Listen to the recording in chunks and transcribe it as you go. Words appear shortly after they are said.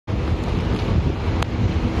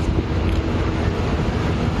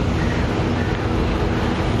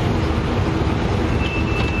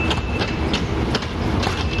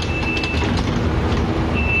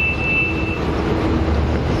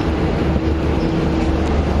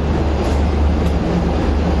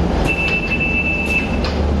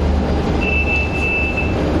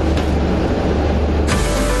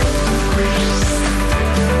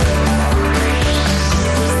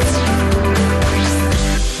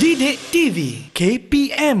Bilik TV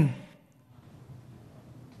KPM.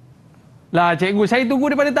 Lah cikgu, saya tunggu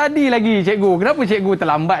daripada tadi lagi cikgu. Kenapa cikgu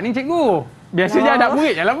terlambat ni cikgu? Biasanya anak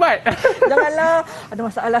murid yang lambat. Janganlah, ada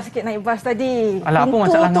masalah sikit naik bas tadi. Alah, apa Pintu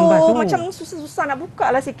masalah dengan bas tu? Macam susah-susah nak buka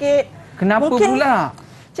lah sikit. Kenapa Mungkin pula?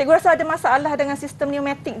 Cikgu rasa ada masalah dengan sistem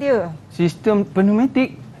pneumatik dia. Sistem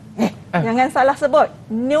pneumatik? Jangan salah sebut.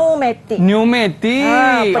 Pneumatik.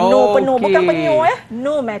 Pneumatik. Penuh. Okey. Bukan penyu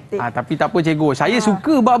pneumatik. Tapi tak apa cikgu. Saya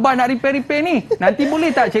suka bab-bab nak repair-repair ni. Nanti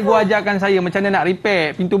boleh tak cikgu ajarkan saya macam mana nak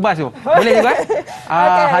repair pintu bas tu? Boleh juga?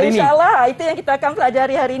 Hari ni. InsyaAllah. Itu yang kita akan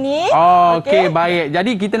pelajari hari ini. Okey, baik.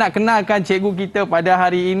 Jadi kita nak kenalkan cikgu kita pada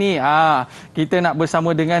hari ini. Kita nak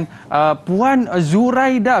bersama dengan Puan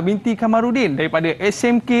Zuraida binti Kamarudin daripada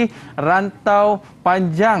SMK Rantau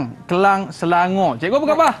Panjang, Kelang, Selangor. Cikgu apa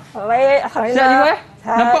khabar? Baik, Sihat cikgu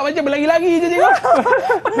Nampak macam berlari-lari je cikgu.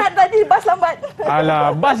 Penat tadi, bas lambat.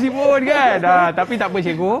 Alah, bas ni pun kan. Tapi tak apa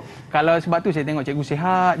cikgu. Kalau sebab tu saya tengok cikgu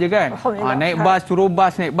sihat je kan. Naik bas, turun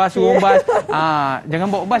bas, naik bas, turun bas. Jangan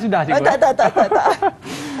bawa bas sudah cikgu. Tak.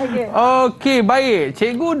 Okey, baik.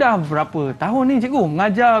 Cikgu dah berapa tahun ni cikgu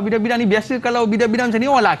mengajar bidang-bidang ni? Biasa kalau bidang-bidang macam ni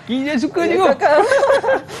orang lelaki je suka cikgu.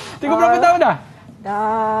 Cikgu berapa tahun dah?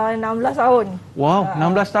 Dah 16 tahun. Wow,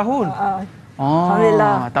 16 tahun.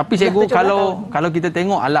 Alhamdulillah. Tapi cikgu kalau kita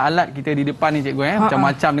tengok alat-alat kita di depan ni cikgu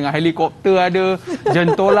macam-macam dengan helikopter ada,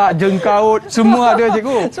 jentolak, jengkaut, semua ada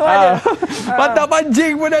cikgu. Semua ada. Patah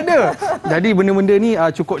pancing pun ada. Jadi benda-benda ni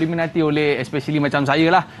cukup diminati oleh especially macam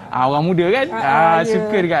saya lah. Orang muda kan.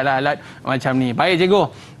 Suka dekat alat macam ni. Baik cikgu.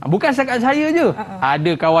 Bukan setakat saya je.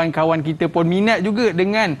 Ada kawan-kawan kita pun minat juga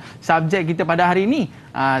dengan subjek kita pada hari ini.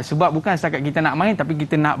 Sebab bukan setakat kita nak main tapi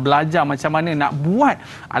kita nak belajar macam mana nak buat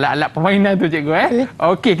alat-alat permainan tu cikgu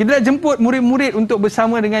Okey, kita dah jemput murid-murid untuk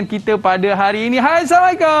bersama dengan kita pada hari ini. Hai,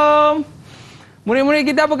 Assalamualaikum. Murid-murid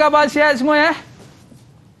kita apa khabar? Sihat semua ya?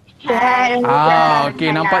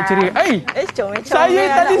 Okey, nampak ceria. Saya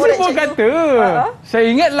tadi semua kata. Saya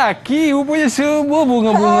ingat laki rupanya semua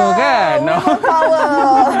bunga-bunga kan.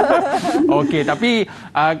 Okey, tapi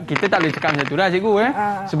kita tak boleh cakap macam tu dah cikgu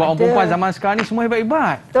Sebab orang perempuan zaman sekarang ni semua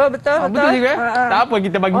hebat-hebat. Betul cikgu Tak apa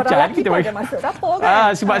kita bagi cat, kita bagi. Masuk dapur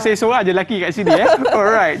kan. Sebab saya seorang je lelaki kat sini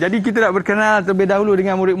Alright. Jadi kita nak berkenal terlebih dahulu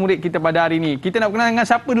dengan murid-murid kita pada hari ini. Kita nak berkenal dengan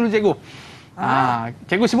siapa dulu cikgu?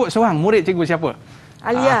 Cikgu sebut seorang murid cikgu siapa?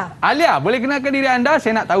 Alia. Alia, boleh kenalkan diri anda?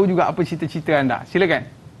 Saya nak tahu juga apa cita-cita anda. Silakan.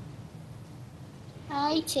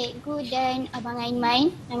 Hai cikgu dan Abang Aiman.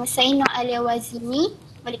 Nama saya Nur Alia Wazini.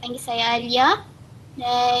 Boleh panggil saya Alia.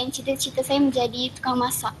 Dan cita-cita saya menjadi tukang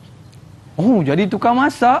masak. Oh, jadi tukang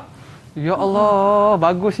masak? Ya Allah,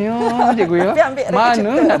 bagusnya cikgu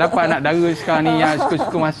Mana nak dapat anak dara sekarang ni yang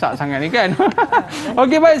suka-suka masak sangat ni kan?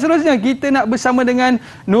 Okey, baik, seterusnya kita nak bersama dengan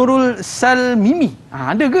Nurul Salmimi.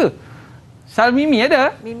 Ada ke? Salmimi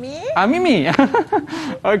ada? Mimi. Mimi.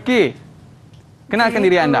 Okey. Kenalkan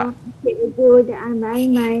diri anda. Cikgu dan Abang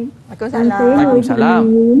Aiman. Waalaikumsalam.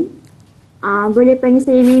 Boleh panggil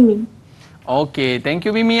saya Mimi. Okey, thank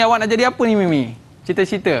you Mimi. Awak nak jadi apa ni Mimi?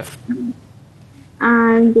 Cita-cita?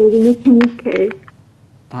 Jadi mekanikal.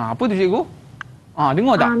 Apa tu cikgu?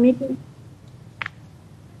 Dengar tak?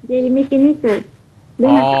 Jadi mekanikal.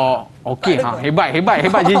 Okey. Hebat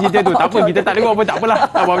cita-cita tu. Tak apa, kita tak dengar pun tak apalah.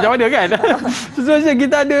 Tak apa macam mana kan? Seterusnya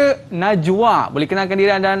kita ada Najwa. Boleh kenalkan diri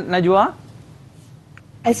anda Najwa?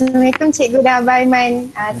 Assalamualaikum cikgu dan Abang Aiman.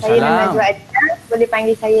 Saya Najwa Adina. Boleh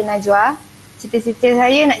panggil saya Najwa. Cita-cita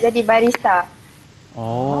saya nak jadi barista.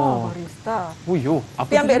 Barista.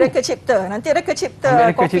 Apa ambil Reka Cipta. Nanti Reka Cipta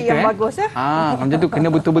kopi yang bagus macam tu kena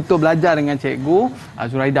betul-betul belajar dengan cikgu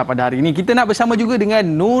Zuraida pada hari ini. Kita nak bersama juga dengan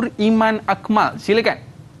Nur Iman Akmal. Silakan.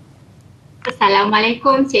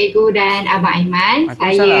 Assalamualaikum cikgu dan Abang Aiman.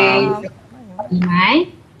 Saya Iman.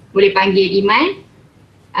 Boleh panggil Iman.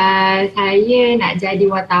 Saya nak jadi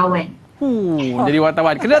wartawan. Jadi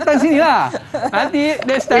wartawan. Kena datang sini lah. Nanti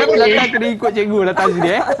next time datang kena ikut cikgu datang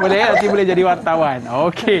sini Boleh nanti boleh jadi wartawan.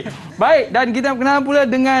 Okey. Baik, dan kita kenal pula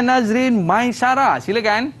dengan Nazrin Maisara.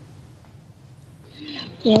 Silakan.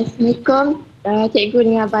 Assalamualaikum cikgu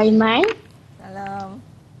dengan Abang Aiman. Salam.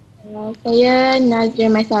 Saya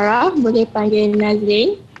Nazrin Maisara. Boleh panggil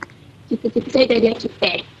Nazrin. Cita-cita saya jadi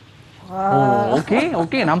arkitek.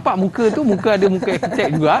 Okey. Nampak muka tu, ada muka arkitek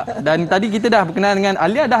juga. Dan tadi kita dah berkenal dengan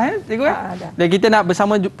Alia dah cikgu Dan kita nak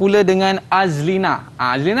bersama pula dengan Azlina.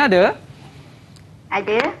 Azlina ada?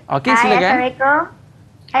 Ada. Okey, silakan. Assalamualaikum.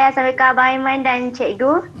 Assalamualaikum Abang Aiman dan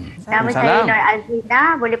cikgu. Nama saya Nur Azlina.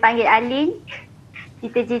 Boleh panggil Alin.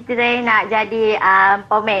 Cita-cita saya nak jadi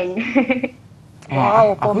pomen.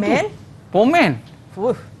 Pomen? Pomen?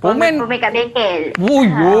 Pomen kat bengkel.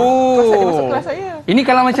 Pasal dia masuk kelas saya. Ini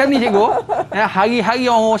kalau macam ni cikgu, hari-hari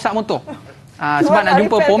orang rosak motor. Sebab nak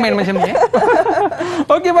jumpa pomen macam ni.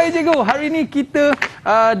 Okey, baik cikgu. Hari ini kita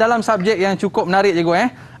dalam subjek yang cukup menarik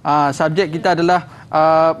cikgu. Subjek kita adalah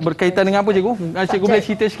berkaitan dengan apa cikgu? Cikgu boleh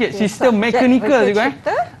cerita sikit. Sistem mekanikal cikgu.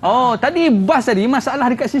 Oh, tadi masalah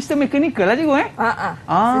dekat sistem mekanikal lah cikgu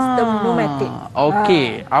Sistem pneumatik.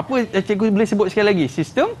 Okey. Apa cikgu boleh sebut sekali lagi?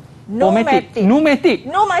 Sistem pneumatik.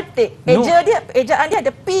 Ejaan dia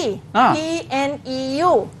ada P.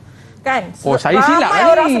 P-N-E-U. Kan? Saya silap ramai tadi.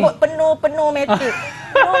 Orang sebut pneumatik.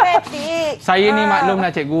 Pneumatik. Saya ni maklumlah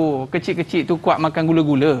cikgu. Kecil-kecil tu kuat makan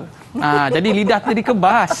gula-gula. Jadi lidah tu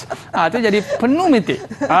dikebas. Tu jadi pneumatik.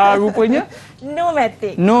 Rupanya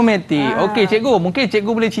pneumatik. Okey cikgu, mungkin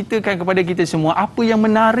cikgu boleh ceritakan kepada kita semua apa yang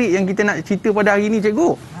menarik yang kita nak cerita pada hari ini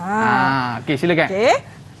cikgu. Okey, silakan. Okey.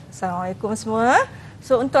 Assalamualaikum semua.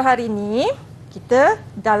 So untuk hari ini kita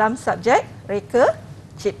dalam subjek Reka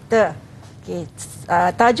Cipta. Okey,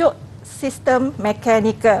 tajuk Sistem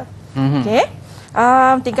Mekanikal. Okey.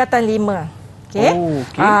 Tingkatan 5. Okey.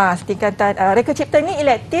 Tingkatan Reka Cipta ni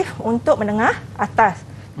elektif untuk menengah atas.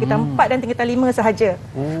 Tingkatan 4 dan tingkatan 5 sahaja.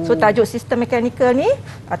 So tajuk sistem mekanikal ni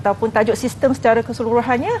ataupun tajuk sistem secara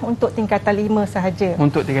keseluruhannya untuk tingkatan 5 sahaja.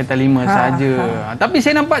 Untuk tingkatan 5 sahaja. Tapi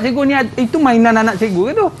saya nampak cikgu ni itu mainan anak cikgu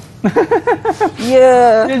ke tu?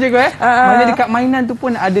 Ya. Ya cikgu Maksudnya dekat mainan tu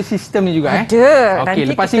pun ada sistem ni juga Ada. Okey,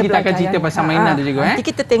 lepas ni kita akan cerita pasal mainan tu cikgu Nanti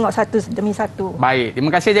kita tengok satu demi satu. Baik, terima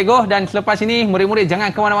kasih cikgu, dan selepas ini murid-murid jangan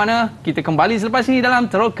ke mana-mana. Kita kembali selepas ini dalam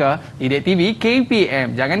Teroka Didik TV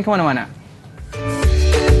KPM. Jangan ke mana-mana.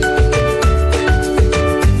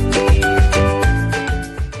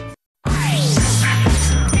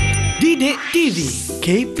 Didik TV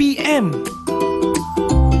KPM.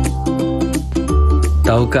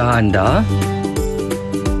 Tahukah anda,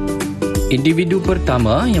 individu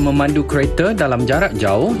pertama yang memandu kereta dalam jarak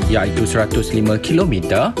jauh iaitu 105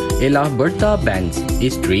 km ialah Bertha Benz,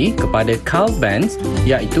 isteri kepada Carl Benz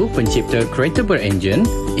iaitu pencipta kereta berenjin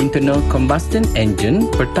internal combustion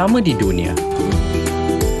engine pertama di dunia.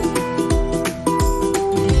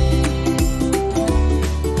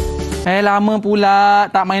 Lama pula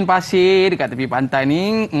tak main pasir dekat tepi pantai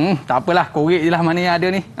ni. Tak apalah, korek je lah mana yang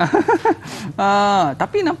ada ni.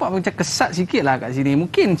 Tapi nampak macam kesat sikit lah kat sini.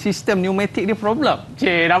 Mungkin sistem pneumatik dia problem.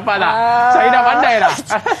 Nampak tak? Saya dah pandai dah.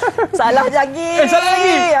 Salah lagi. Salah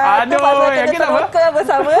lagi? Aduh, yakin apa?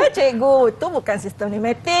 Bersama cikgu. Itu bukan sistem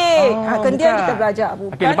pneumatik. Kemudian kita belajar.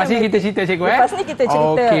 Okey, lepas ni kita cerita cikgu. Lepas ni kita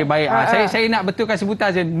cerita. Okey, baik. Saya nak betulkan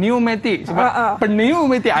sebutan je. Pneumatik. Sebab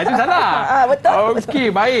pneumatik. Itu salah. Betul.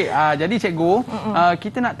 Okey, baik. Jadi cikgu,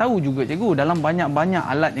 kita nak tahu juga cikgu, dalam banyak-banyak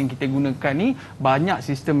alat yang kita gunakan ni, banyak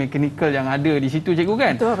sistem mekanikal yang ada di situ cikgu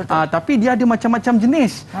kan? Betul. Tapi dia ada macam-macam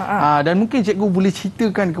jenis. Dan mungkin cikgu boleh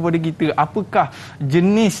ceritakan kepada kita apakah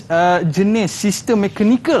jenis sistem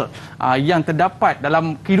mekanikal yang terdapat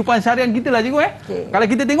dalam kehidupan seharian kita lah cikgu Okay. Kalau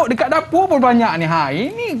kita tengok dekat dapur pun banyak ni.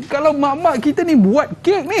 Ini kalau mak-mak kita ni buat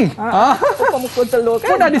kek ni. Mukul telur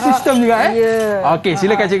kan? Pun ada sistem juga Okey,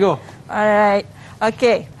 silakan cikgu. Alright.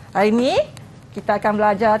 Okey. Hari ini kita akan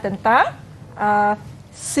belajar tentang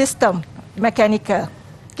sistem mekanikal.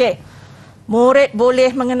 Okey. Murid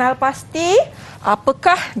boleh mengenal pasti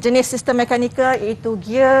apakah jenis sistem mekanikal, iaitu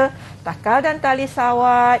gear, takal dan tali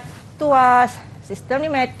sawat, tuas, sistem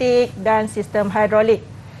pneumatik dan sistem hidrolik.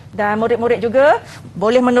 Dan murid-murid juga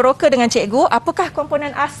boleh meneroka dengan cikgu apakah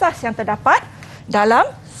komponen asas yang terdapat dalam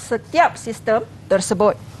setiap sistem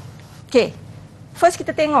tersebut. Okey. First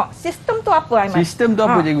kita tengok sistem tu apa, Aiman? Sistem tu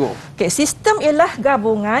apa cikgu? Okey, sistem ialah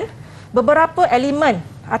gabungan beberapa elemen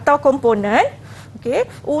atau komponen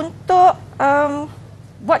untuk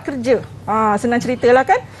buat kerja. Senang ceritalah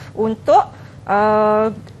kan, untuk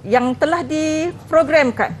yang telah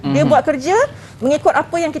diprogramkan. Dia buat kerja mengikut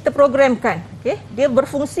apa yang kita programkan. Dia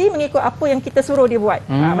berfungsi mengikut apa yang kita suruh dia buat.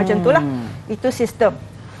 Macam itulah. Itu sistem.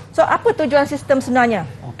 So apa tujuan sistem sebenarnya?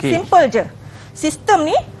 Simple je. Sistem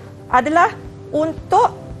ni adalah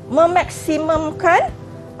untuk memaksimumkan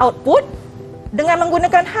output dengan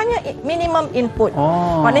menggunakan hanya minimum input.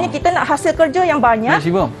 Maknanya kita nak hasil kerja yang banyak,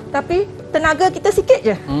 tapi tenaga kita sikit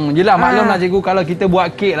je. Yelah, maklumlah cikgu, kalau kita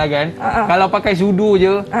buat kek lah kan, kalau pakai sudu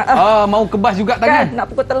je, mau kebas juga tangan. Nak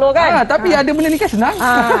pukul telur kan? Tapi ada benda ni kan senang.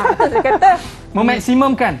 Itu saya kata.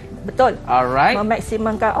 Memaksimumkan. Betul. Alright.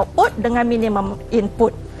 Memaksimumkan output dengan minimum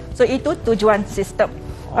input. So itu tujuan sistem.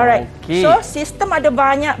 Alright. So sistem ada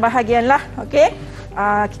banyak bahagian lah.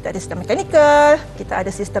 Kita ada sistem mekanikal, kita ada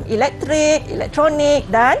sistem elektrik, elektronik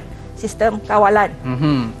dan sistem kawalan.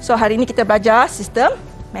 So hari ini kita belajar sistem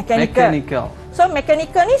mekanikal. So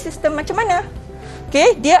mekanikal ni sistem macam mana?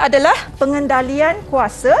 Okey, dia adalah pengendalian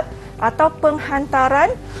kuasa atau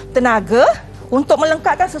penghantaran tenaga untuk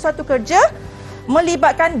melengkapkan sesuatu kerja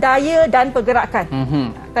melibatkan daya dan pergerakan.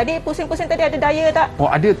 Tadi pusing-pusing tadi ada daya tak? Oh,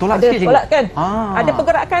 ada tolak Ada sikit, cikgu. tolak kan? Ada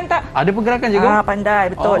pergerakan tak? Ada pergerakan, cikgu. Pandai,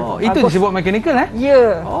 betul. Itu disebut mekanikal, Ya.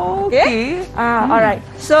 Yeah. Okey. Alright.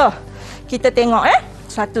 So, kita tengok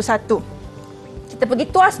satu-satu. Kita pergi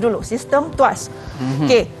tuas dulu, sistem tuas.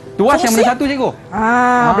 Okey. Tuas yang mana satu, cikgu?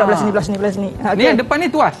 Belah sini. Ni yang depan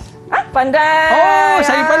ni tuas. Pandai. Oh,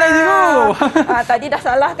 saya pandai, cikgu. Tadi dah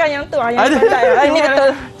salah kan yang tu. Yang pandai. Ini betul.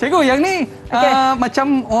 Cikgu, yang ni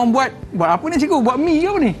macam orang buat apa ni, cikgu? Buat mi ke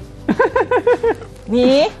apa ni?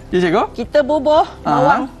 Ni. Ya, cikgu. Kita bubuh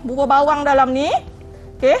bawang. Bubuh bawang dalam ni.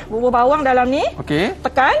 Okey, bubuh bawang dalam ni. Okey.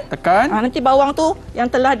 Tekan. Nanti bawang tu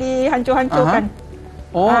yang telah dihancur-hancurkan.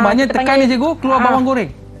 Maknanya tekan ni, cikgu, keluar bawang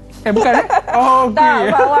goreng. Bukan okey. Tak,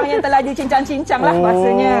 bawang yang telah dicincang-cincang lah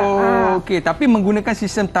bahasanya. Okey, tapi menggunakan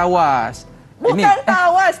sistem tawas. Bukan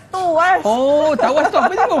tawas, tuas. Oh, tawas tu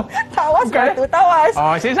apa, cikgu? Tawas tu tawas.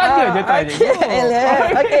 Saya saja je tanya, cikgu.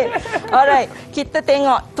 Okey. Alright, kita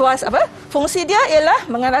tengok tuas apa? Fungsi dia ialah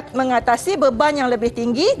mengatasi beban yang lebih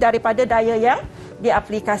tinggi daripada daya yang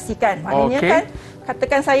diaplikasikan. Maknanya kan,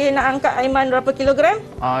 katakan saya nak angkat Aiman berapa kilogram?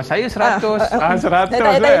 Saya 100. 100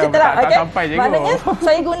 tak sampai, cikgu. Maknanya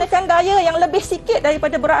saya gunakan daya yang lebih sikit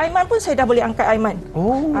daripada berat Aiman pun saya dah boleh angkat Aiman.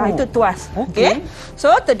 Itu tuas. Okey.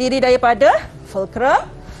 So, terdiri daripada fulcrum,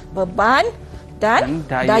 beban dan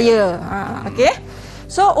daya. Okey.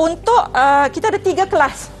 So, untuk kita ada 3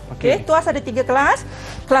 kelas. Okey, tuas ada 3 kelas.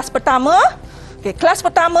 Kelas pertama, kelas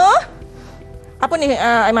pertama apa ni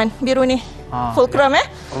Aiman? Biru ni. Fulcrum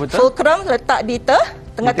fulcrum letak di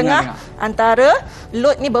tengah-tengah antara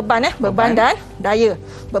load ni beban dan daya.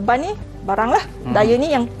 Beban ni barang lah, daya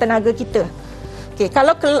ni yang tenaga kita. Okey,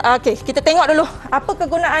 kalau kita tengok dulu apa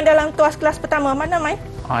kegunaan dalam tuas kelas pertama. Mana Mai?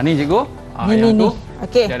 Ni, cikgu. Ni.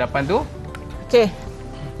 Okey. Di hadapan tu. Okey.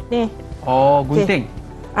 Ni. Gunting.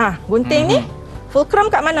 Gunting ni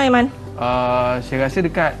fulcrum kat mana Aiman? Saya rasa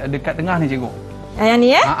dekat tengah ni, cikgu. Yang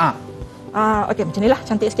ni okey, macam ni lah,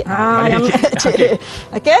 cantik sikit.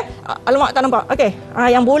 Okey. Alamak, tak nampak. Okey.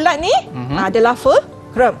 Yang bulat ni adalah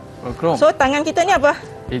fulcrum. So, tangan kita ni apa?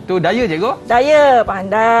 Itu daya, cikgu. Daya,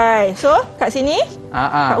 pandai. So, kat sini,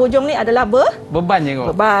 kat hujung ni adalah beban,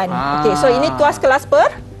 cikgu. Beban. Okey, so ini tuas kelas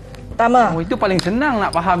pertama. Itu paling senang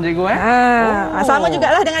nak faham, cikgu. Sama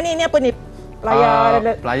jugalah dengan ni apa ni?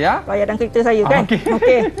 Layar dan kereta saya kan.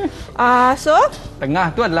 Okey. So,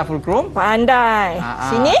 tengah tu adalah fulcrum. Pandai.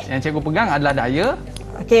 Sini yang cikgu pegang adalah daya.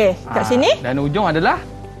 Okey, kat sini dan ujung adalah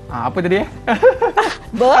apa tadi?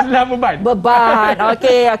 Adalah beban.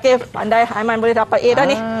 Okey, pandai. Aiman boleh dapat A dah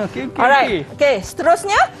ni. Alright. Okey,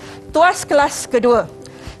 seterusnya tuas kelas kedua.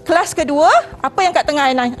 Kelas kedua, apa yang kat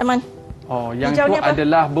tengah Aiman? Yang tu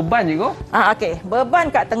adalah beban, cikgu. Okey,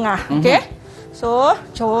 beban kat tengah. Okey. So,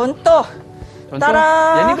 contoh.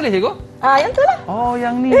 Yang ni boleh, cikgu? Yang tu lah.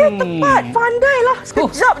 Yang ni. Tepat. Pandai lah.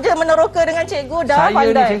 Sekejap je meneroka dengan cikgu. Dah pandai.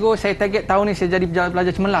 Saya ni, cikgu, saya target tahun ni saya jadi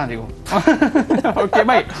pelajar cemerlang, cikgu. Okey,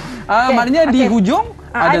 baik. Maknanya di hujung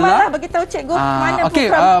adalah... Aiman lah beritahu cikgu mana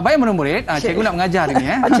fulcrum. Baik murid-murid. Cikgu nak mengajar ni.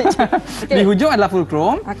 Di hujung adalah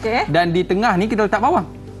fulcrum. Dan di tengah ni kita letak bawang.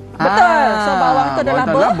 Betul. So, bawang tu adalah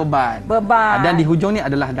beban. Dan di hujung ni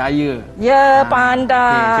adalah daya. Ya,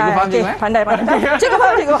 pandai. Cikgu faham, cikgu? Pandai. Cikgu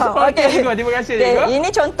faham. Okey, cikgu. Terima kasih, cikgu. Ini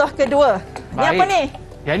contoh kedua. Ni apa ni?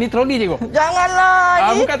 Yang ni troli, cikgu.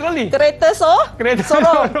 Janganlah. Bukan troli. Kereta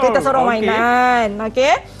sorong. Kereta sorong mainan.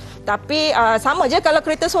 Okey. Tapi sama je kalau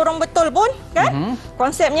kereta sorong betul pun kan?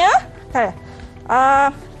 Konsepnya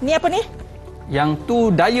ni apa ni? Yang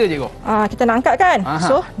tu daya, cikgu. Kita nak angkat kan?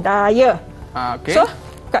 So, daya. Okey. So,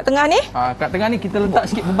 kat tengah ni? Kat tengah ni kita letak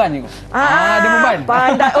sikit beban, cikgu. Ada beban.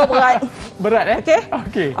 Pandai. Berat. Berat,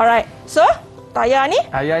 Okey. Alright. So, tayar ni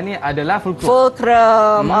adalah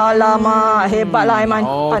fulcrum. Alamak, hebatlah Aiman.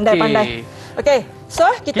 Pandai. Okey. So,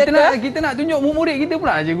 kita nak tunjuk murid kita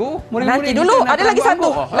pula, cikgu. Nanti dulu, ada lagi satu.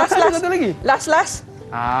 Satu lagi. Last.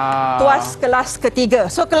 Tuas kelas ketiga.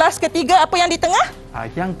 So, kelas ketiga apa yang di tengah?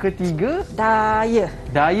 Yang ketiga daya.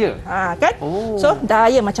 Kan? So,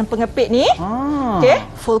 daya macam pengepit ni. Okey,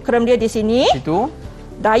 fulcrum dia di sini. Itu.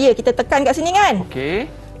 Daya kita tekan kat sini kan? Okey.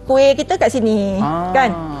 Kuih kita kat sini,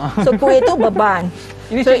 kan? So, kuih tu beban.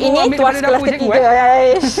 Ini tuas kelas ketiga.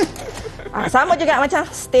 Sama juga macam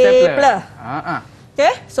stapler.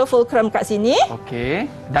 Okey, so fulcrum kat sini. Okey.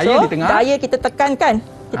 Daya di tengah. Daya kita tekan kan?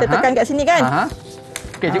 Kita tekan kat sini kan?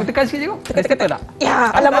 Okey, cikgu tekan sikit, cikgu. Tekan tak?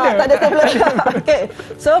 Ya, alamak, tak ada stapler. Okey.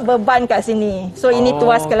 So, beban kat sini. So, ini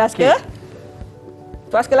tuas kelas ke?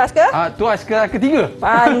 Tuas kelas ke? Tuas kelas ketiga.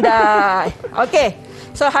 Pandai. Okey.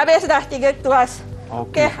 So, habis dah 3 tuas.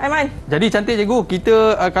 Okey, Aiman. Jadi cantik cikgu. Kita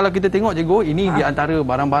kalau kita tengok cikgu, ini di antara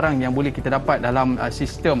barang-barang yang boleh kita dapat dalam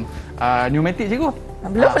sistem pneumatik cikgu.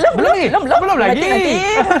 Belum lagi.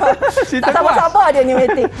 Tak sabar-sabar dia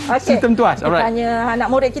pneumatik. Okey. Sistem tuas. Alright. Tanya anak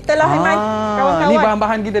murid kita lah, Aiman. Kawan-kawan. Ni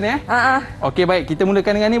bahan-bahan kita ni Okey, baik. Kita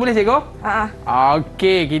mulakan dengan ni boleh cikgu?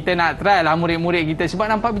 Okey, kita nak try lah murid-murid kita sebab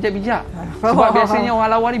nampak bijak-bijak. Sebab biasanya orang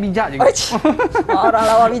lawa ni bijak cikgu. Orang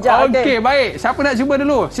lawa bijak. Okey, baik. Siapa nak cuba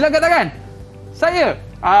dulu? Silakan tangan. Saya.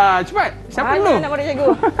 Cepat. Siapa dulu? Mana nak murid cikgu?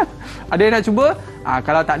 Ada yang nak cuba?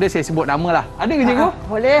 Kalau tak ada, saya sebut nama lah. Ada ke cikgu?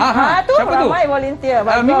 Boleh. Tu siapa ramai volunteer.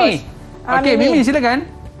 Bagus. Mimi. Okey, Mimi silakan.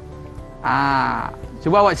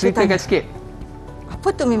 Cuba awak ceritakan sikit. Apa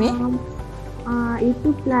tu Mimi? Itu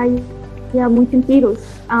pelayar muncung tirus.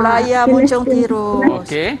 Pelayar muncung tirus.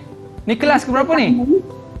 Okey. Ni kelas ke berapa ni?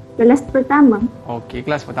 Kelas pertama. Okey,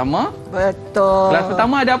 kelas pertama. Betul. Kelas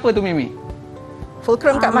pertama ada apa tu Mimi?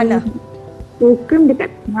 Fulcrum kat mana? Fulcrum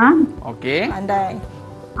dekat tengah. Okey. Pandai.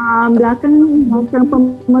 Belakang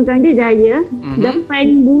pemegang dia jaya. Depan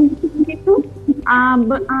bunyi itu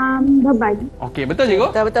beban. Okey, betul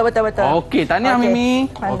cikgu? Betul. Okey, tahniah Mimi.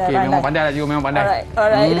 Okey, memang pandai lah cikgu, memang pandai.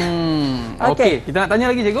 Alright. Okey, kita nak tanya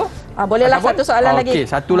lagi cikgu? Bolehlah satu soalan lagi. Okey,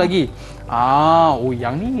 satu lagi.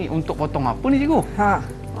 Yang ni untuk potong apa ni cikgu?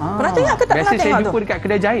 Pernah tengok ke tak pernah tengok tu? Biasa saya jumpa dekat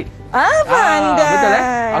kedai jahit. Pandai. Betul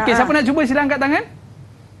Okey, siapa nak cuba sila angkat tangan?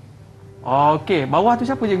 Okey, bawah tu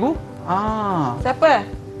siapa cikgu? Siapa?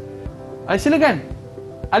 Silakan.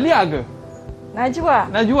 Alia ke? Najwa.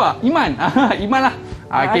 Iman. Iman lah.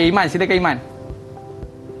 Okey, Iman. Silakan Iman.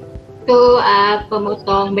 Tu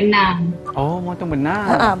pemotong benang. Motong benang.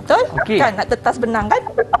 Betul? Okey. Kan nak tetas benang kan?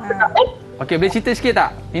 Okey, boleh cerita sikit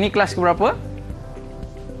tak? Ini kelas ke berapa?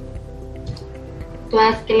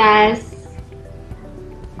 Tuas kelas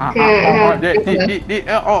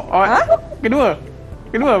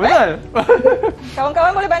Kedua, betul?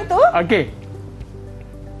 Kawan-kawan boleh bantu? Okey.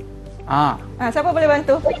 Siapa boleh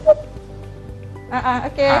bantu?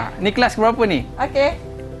 Okey. Ni kelas ke berapa ni? Okey.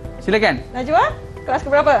 Silakan. Najwa, kelas ke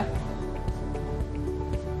berapa?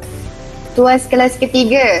 Tuas kelas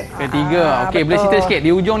ketiga. Okey, boleh cerita sikit.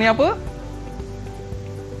 Di hujung ni apa?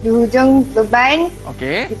 Di hujung beban.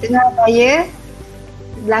 Okey. Di tengah daya.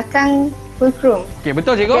 Belakang fulcrum. Okey,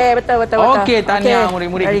 betul cikgu? Okey, betul. Okey, tahniah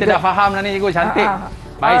murid-murid. Kita dah faham dah ni cikgu. Cantik.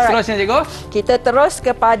 Baik, seterusnya cikgu. Kita terus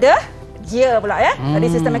kepada gear pula ya. Tadi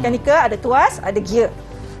sistem mekanikal ada tuas, ada gear.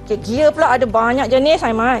 Okey, gear pula ada banyak jenis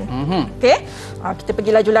Aiman. Okey. Kita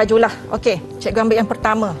pergi laju-lajulah. Okey, cikgu ambil yang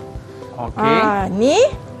pertama. Okey. Ni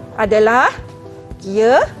adalah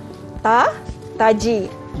gear taji.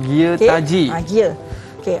 Gear taji. Gear.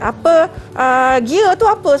 Okey, apa gear tu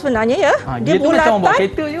apa sebenarnya ya? Dia bulatan. Macam bawa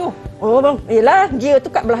kereta je. Yelah, gear tu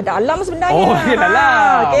kat belah dalam sebenarnya. Gear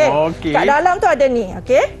dalam. Okey. Kat dalam tu ada ni,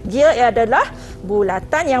 okey. Gear adalah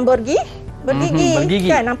bulatan yang bergigi.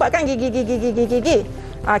 Kan, nampak kan gigi.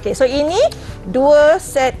 Okey, so ini dua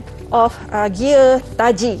set of gear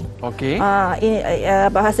taji. Okey. Ini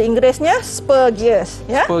bahasa Inggerisnya spur gears,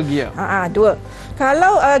 ya. Spur gear. Dua.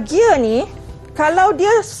 Kalau gear ni, kalau dia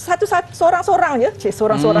seorang-seorang je,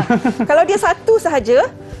 seorang-seorang. Kalau dia satu sahaja,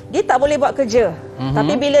 dia tak boleh buat kerja.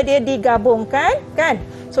 Tapi bila dia digabungkan, kan,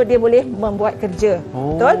 so dia boleh membuat kerja.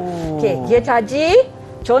 Betul? Okey, gear taji,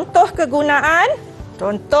 contoh kegunaan,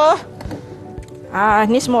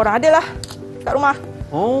 ni semua orang adalah kat rumah.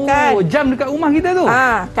 Kan? Jam dekat rumah kita tu?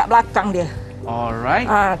 Kat belakang dia. Alright.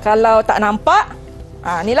 Kalau tak nampak,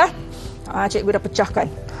 inilah cikgu dah pecahkan.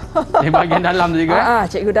 Di bahagian dalam tu juga.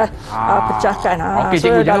 Cikgu dah pecahkan. Okey,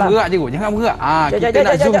 cikgu jangan bergerak cikgu. Jangan bergerak. Kita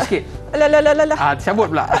nak zoom sikit.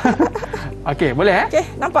 Cabut pula. Okey, boleh Okey,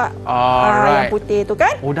 nampak? Alright. Yang putih tu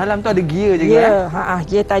kan? Dalam tu ada gear je kan?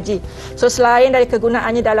 Gear taji. So selain dari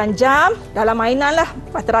kegunaannya dalam jam, dalam mainan lah,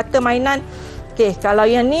 rata-rata mainan. Okey, kalau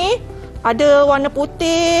yang ni ada warna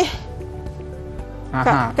putih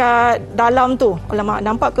kat dalam tu. Alamak,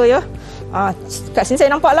 nampak ke ya? Kat sini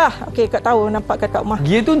saya nampak lah. Okey, nampak kat rumah.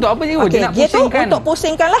 Gear tu untuk apa cikgu? Dia nak gear pusingkan? Tu untuk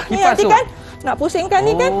pusingkan lah. Ni nanti kan nak pusingkan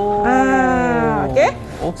ni kan. Okey.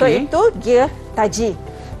 So itu gear taji.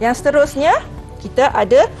 Yang seterusnya kita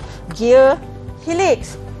ada gear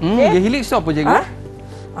helix. Gear helix tu apa cikgu?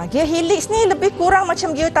 Gear helix ni lebih kurang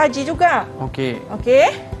macam gear taji juga. Okey.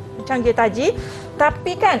 Macam gear taji.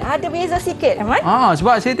 Tapi kan ada beza sikit, Ahmad.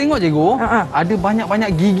 Sebab saya tengok cikgu, ada banyak-banyak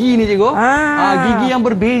gigi ni cikgu. Gigi yang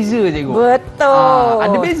berbeza cikgu. Betul.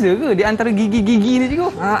 Ada beza ke di antara gigi-gigi ni cikgu?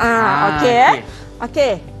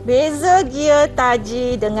 Okey. Beza gear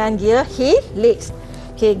taji dengan gear helix.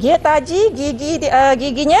 Okey, gear taji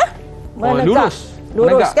giginya menegak.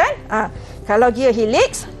 Lurus kan? Kalau gear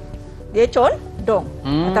helix dia condong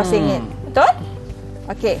atau sengit. Betul?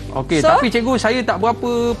 Okey, tapi cikgu saya tak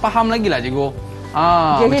berapa faham lagi lah cikgu.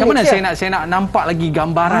 Macam mana saya nak nampak lagi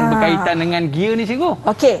gambaran berkaitan dengan gear ni cikgu?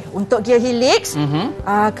 Okey, untuk gear helix,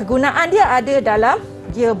 kegunaan dia ada dalam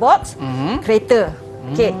gearbox kereta.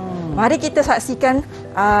 Okey, mari kita saksikan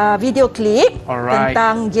video klip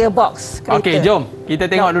tentang gearbox kereta. Okey, jom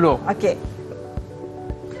kita tengok dulu. Okey.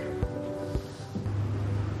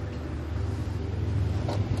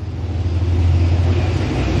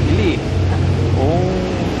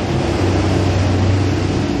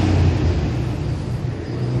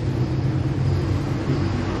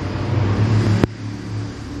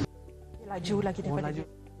 Laju lagi daripada laju.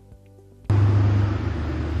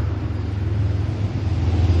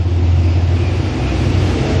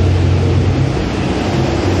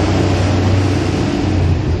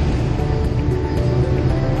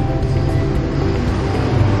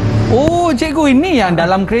 Oh, cikgu, ini yang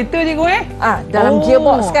dalam kereta cikgu dalam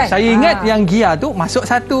gearbox kan. Saya ingat yang gear tu masuk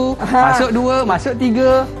 1, masuk 2, masuk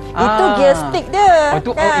 3. Itu gear stick dia.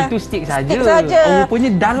 Itu stick saja. Rupanya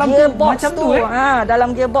dalam gearbox tu macam tu dalam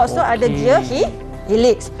gearbox tu ada gear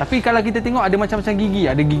helix. Tapi kalau kita tengok ada macam-macam gigi,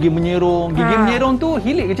 ada gigi menyerong. Gigi menyerong tu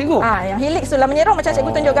helix ke cikgu? Yang helix tu lah menyerong macam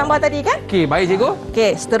cikgu tunjuk gambar tadi kan? Okey, baik cikgu.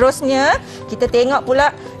 Okey, seterusnya kita tengok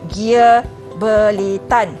pula gear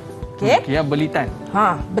belitan. Okey. Gear belitan.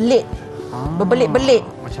 Belit. Berbelit-belit.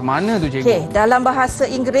 Macam mana tu cikgu? Okey, dalam bahasa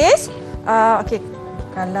Inggeris, okey,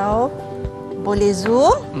 kalau boleh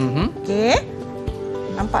zoom. Okey.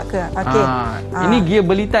 Nampak ke? Okey. Ini gear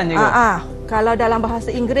belitan cikgu. Kalau dalam bahasa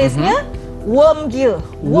Inggerisnya worm gear.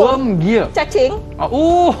 Worm gear. Cacing.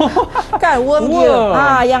 Kan worm gear.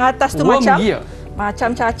 Yang atas tu macam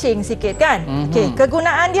cacing sikit kan? Okey,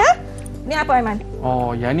 kegunaan dia ni apa Aiman?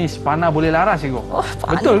 Yang ni spana boleh laras cikgu.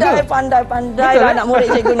 Betul ke? Pandai lah nak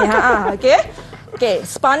murid cikgu ni. Okey. Okey,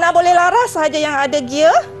 spana boleh laras sahaja yang ada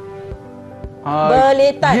gear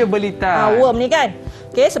belitan. Gear belitan. Worm ni kan.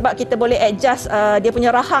 Okey, sebab kita boleh adjust dia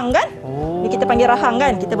punya rahang kan? Ni kita panggil rahang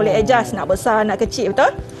kan? Kita boleh adjust nak besar, nak kecil,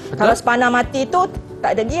 betul? Kalau spana mati tu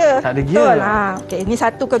tak ada gear. Tak ada gear. Betul. Okey, ini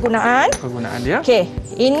satu kegunaan. Kegunaan dia. Okey,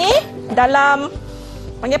 ini dalam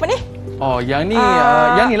panggil apa ni? Yang ni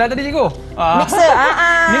yang ni lah tadi cikgu. Mixer.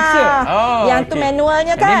 Mixer. Yang tu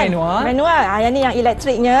manualnya kan? Ini manual. Manual. Yang ni yang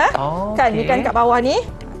elektriknya. Kan ni kan kat bawah ni.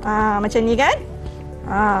 Macam ni kan?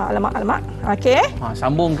 Alamak. Okey.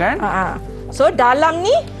 Sambung kan? So dalam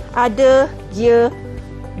ni ada gear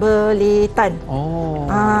belitan.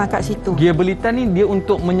 Kat situ. Gear belitan ni dia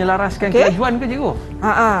untuk menyelaraskan kelajuan ke cikgu?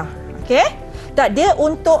 Okey. Tak, dia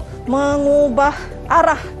untuk mengubah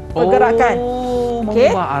arah pergerakan.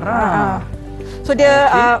 Mengubah arah. So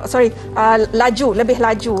dia laju, lebih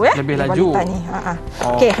laju Lebih laju. Belitan ni.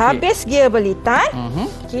 Okey, habis gear belitan,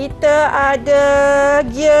 kita ada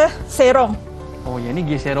gear serong. Yang ni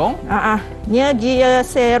gear serong. Ni gear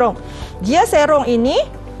serong. Gear serong ini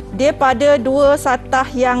dia pada dua satah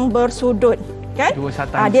yang bersudut. Kan? Dua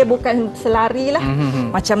satah. Dia bukan selari lah.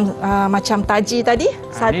 Macam taji tadi,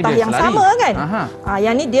 satah yang selari. Sama kan?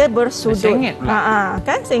 Yang ni dia bersudut. Sengit pula.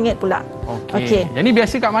 Kan? Sengit pula. Okey. Yang ni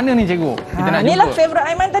biasa kat mana ni cikgu? Kita nak inilah favourite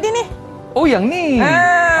Aiman tadi ni. Yang ni.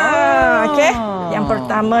 Okey. Yang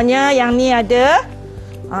pertamanya yang ni ada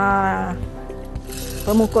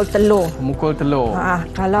pemukul telur. Pemukul telur.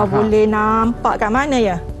 Kalau boleh nampak kat mana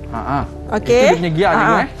ya? Okey. Itu dia punya gear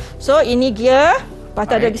cikgu So ini gear. Lepas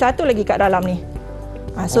tu ada lagi satu lagi kat dalam ni.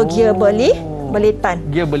 So gear belitan.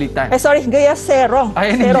 Gear belitan. Gear serong.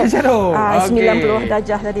 Gear serong. 90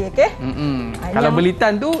 darjah tadi, okey? Kalau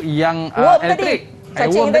belitan tu yang elektrik.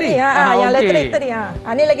 Cacing tadi. Yang elektrik tadi.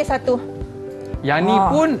 Ni lagi satu. Yang ni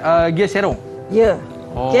pun gear serong. Ya.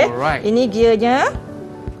 Okey. Ini gearnya.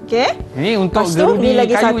 Okey. Ini untuk gerudi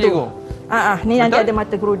kayu cikgu. Ni nanti ada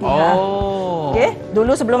mata gerudi. Okey.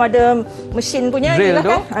 Dulu sebelum ada mesin punya grill inilah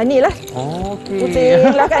kan. Inilah. Okey.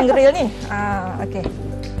 Pusing lah kan grill ni. Okey.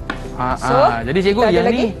 So, jadi cikgu yang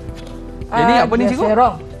ni. Jadi apa ni cikgu?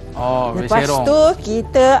 Serong. Lepas tu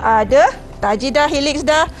kita ada taji dah, helix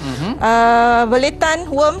dah, belitan,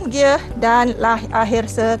 worm gear dan akhir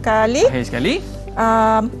sekali.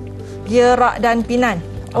 Gear rak dan pinan.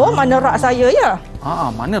 Mana rak saya ya?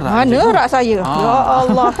 Mana rak saya? Ya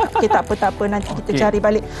Allah. Okey, tak apa. Nanti kita cari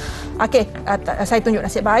balik. Okey, saya tunjuk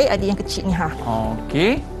nasib baik ada yang kecil ni.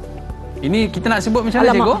 Okey. Ini kita nak sebut macam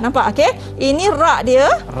mana cikgu? Nampak? Okey. Ini rak dia.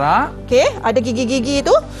 Rak. Okey, ada gigi-gigi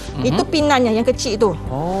tu. Itu pinannya yang kecil tu.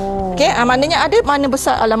 Okey, maknanya ada mana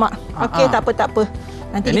besar. Alamak. Okey, tak apa.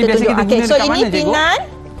 Nanti kita tunjuk. Okey, so ini pinan.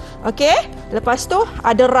 Okey. Lepas tu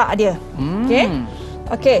ada rak dia.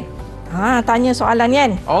 Okey. Tanya soalan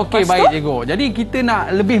kan? Okey, baik cikgu. Jadi kita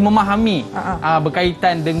nak lebih memahami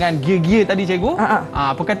berkaitan dengan gear-gear tadi cikgu.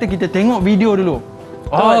 Apa kata kita tengok video dulu.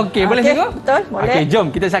 Okey, boleh cikgu? Betul, boleh. Okey, jom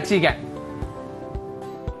kita saksikan.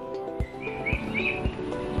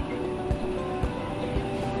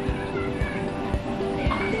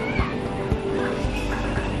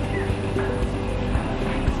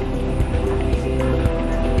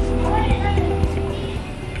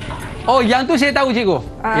 Oh, yang tu saya tahu cikgu.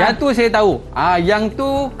 Yang tu saya tahu. Yang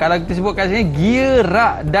tu kalau kita sebut kat sini gear,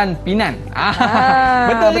 rak dan pinan.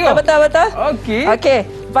 Betul cikgu? Betul. Okey. Okey.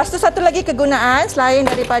 Lepas tu satu lagi kegunaan selain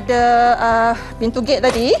daripada pintu gate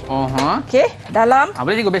tadi. Okey, dalam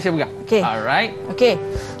boleh cikgu biasa pegang. Okey. Alright. Okey.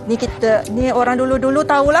 Ni orang dulu-dulu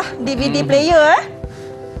tahulah DVD player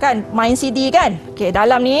kan, main CD kan. Okey,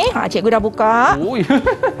 dalam ni cikgu dah buka. Oh.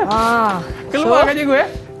 Keluar kan cikgu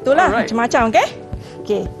ya? Itulah macam-macam okey.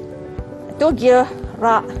 Okey. Itu gear,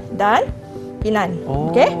 rak dan pinan.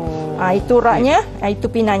 Okey. Itu raknya, itu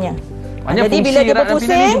pinannya. Jadi bila dia berpusing,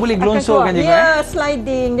 dia boleh gelonsor kan cikgu? Ya,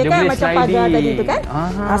 sliding. Dia kan macam pagar tadi tu kan.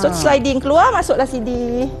 So sliding keluar, masuklah CD.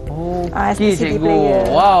 Okey cikgu.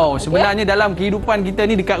 Wow, sebenarnya dalam kehidupan kita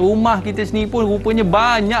ni dekat rumah kita sendiri pun rupanya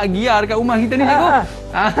banyak gear dekat rumah kita ni cikgu.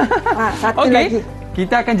 Satu lagi.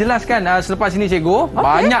 Kita akan jelaskan selepas ini cikgu.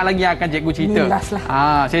 Banyak lagi yang akan cikgu cerita.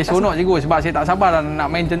 Saya seronok cikgu sebab saya tak sabar nak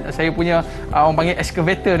main saya punya orang panggil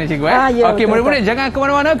excavator ni cikgu. Okey, murid-murid jangan ke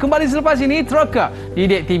mana-mana. Kembali selepas ini Troka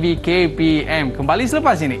Didik TV KPM. Kembali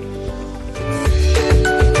selepas ini.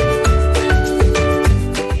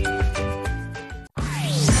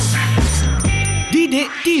 Didik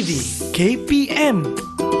TV KPM.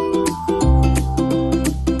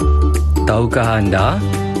 Tahukah anda?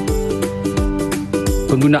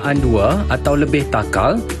 Penggunaan 2 atau lebih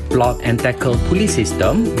takal block and tackle pulley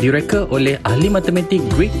system direka oleh ahli matematik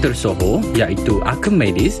Greek tersohor iaitu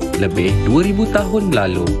Archimedes lebih 2000 tahun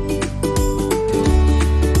lalu.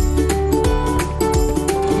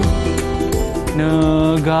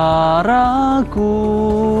 Negaraku,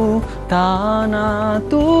 tanah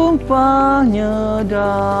tumpahnya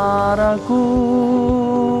darahku.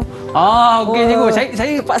 Okey cikgu,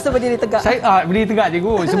 saya terpaksa berdiri tegak. Saya berdiri tegak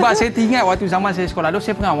cikgu sebab saya teringat waktu zaman saya sekolah dulu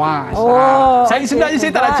saya pengawas. Sebenarnya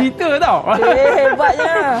saya tak nak cerita tau.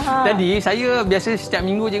 Hebatnya. Jadi saya biasa setiap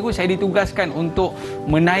minggu cikgu saya ditugaskan untuk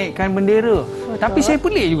menaikkan bendera. Tapi saya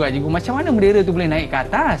pelik juga cikgu, macam mana bendera tu boleh naik ke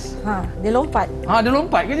atas? Dia lompat. Dia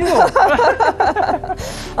lompat ke cikgu?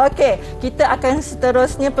 Okey, kita akan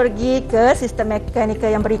seterusnya pergi ke sistem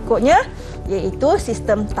mekanikal yang berikutnya iaitu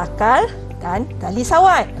sistem takal dan tali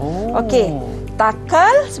sawat. Okey,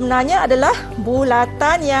 takal sebenarnya adalah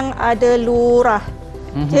bulatan yang ada lurah.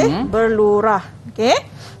 Okey, berlurah. Okey.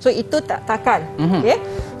 So itu takal. Okey.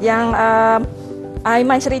 Yang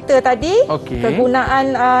Aiman cerita tadi, kegunaan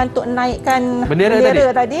untuk naikkan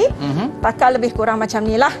bendera tadi, takal lebih kurang macam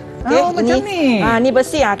ni lah. Macam ni. Ni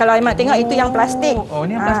besi. Kalau Aiman tengok itu yang plastik.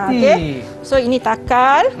 Ni yang plastik. Okay. So ini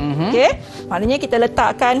takal. Okey. Maknanya kita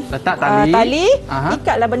letak tali,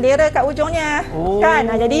 ikatlah bendera kat ujungnya.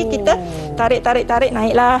 Kan? Jadi kita tarik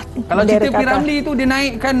naiklah. Kalau cerita Piramli tu dia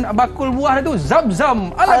naikkan bakul buah tu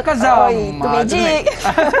zam-zam ala kazam. Itu magic.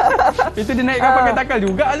 Itu dia naikkan pakai takal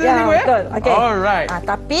juga cikgu ya. Betul. Okey. Alright.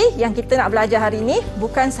 Tapi yang kita nak belajar hari ini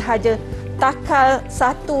bukan sahaja takal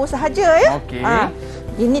satu sahaja ya. Okey.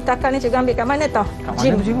 Ini takal ni cikgu ambil kat mana tau? Kat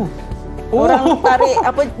mana tu cikgu? Orang tarik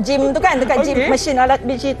gym tu kan dekat gym mesin alat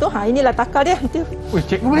biji tu. Inilah takal dia.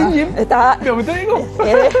 Cikgu boleh gym? Tak. Ya betul cikgu.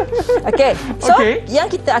 Okey. So yang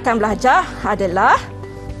kita akan belajar adalah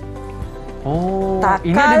takal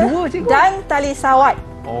ini ada dua cikgu dan tali sawat.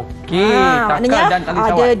 Okey, takal dan tali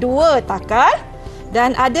sawat. Ada dua takal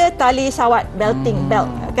dan ada tali sawat, belt.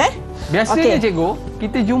 Okey. Biasanya cikgu,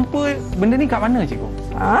 kita jumpa benda ni kat mana cikgu?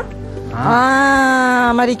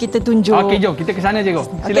 Mari kita tunjuk. Okey, jom kita ke sana cikgu.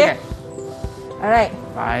 Silakan. Alright.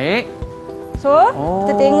 Baik. So,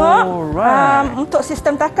 kita tengok untuk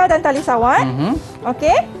sistem takal dan tali sawat.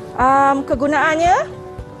 Okey. Kegunaannya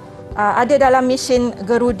ada dalam mesin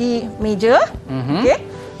gerudi meja. Okey.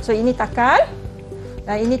 So, ini takal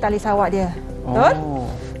dan ini tali sawat dia. Betul?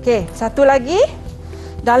 Okey, satu lagi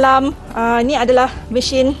dalam ini adalah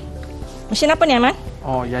mesin apa ni Aman?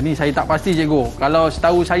 Yang ni saya tak pasti cikgu. Kalau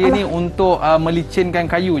setahu saya ni untuk melicinkan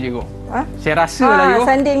kayu cikgu. Saya rasa lah cikgu.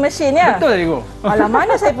 Sanding mesin ya? Betul cikgu. Alah,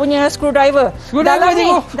 mana saya punya screwdriver? Dalam ni,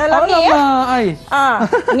 cikgu. Dalam ni ya.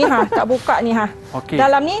 Ni tak buka ni Okay.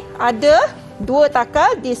 Dalam ni ada dua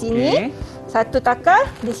takal di sini. Satu takal,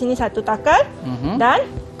 di sini satu takal dan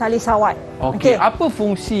tali sawat. Okey. Apa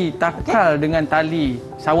fungsi takal dengan tali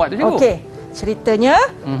sawat tu cikgu? Okey. Ceritanya,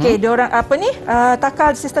 diorang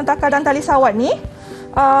takal, sistem takal dan tali sawat ni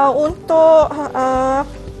untuk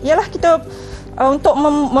ialah kita untuk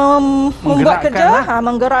membuat kerja,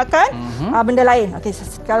 menggerakkan benda lain. Okey,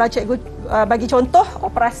 kalau cikgu bagi contoh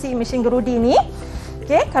operasi mesin gerudi ni.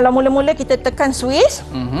 Okey, kalau mula-mula kita tekan switch.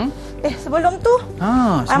 Sebelum tu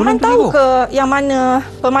Aman tahu ke yang mana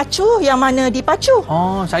pemacu, yang mana dipacu?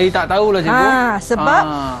 Oh, saya tak tahulah cikgu. Sebab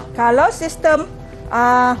kalau sistem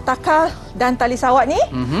takal dan tali sawat ni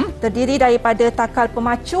terdiri daripada takal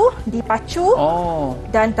pemacu, dipacu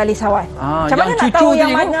dan tali sawat. Macam mana nak tahu yang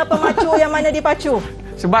mana pemacu, yang mana dipacu?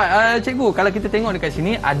 Sebab cikgu, kalau kita tengok dekat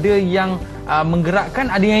sini ada yang menggerakkan,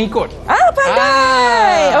 ada yang ikut.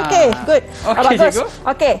 Pandai. Okey, good. Okey, cikgu.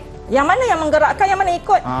 Okey. Yang mana yang menggerakkan, yang mana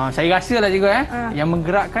ikut? Saya rasa lah cikgu yang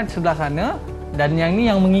menggerakkan sebelah sana dan yang ni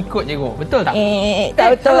yang mengikut cikgu. Betul tak? Tak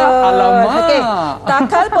betul. Alamak. Okey.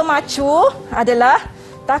 Takal pemacu adalah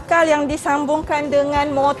takal yang disambungkan dengan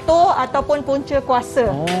motor ataupun punca kuasa.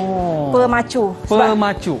 Pemacu.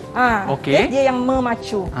 Pemacu. Okey. Dia yang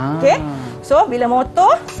memacu. Okey. So bila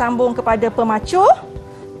motor sambung kepada pemacu,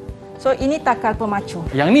 so ini takal pemacu.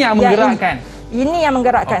 Yang ni yang menggerakkan. Ini yang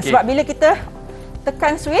menggerakkan. Sebab bila kita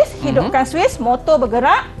tekan switch, hidupkan switch, motor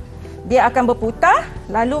bergerak, dia akan berputar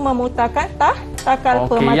lalu memutarkan takal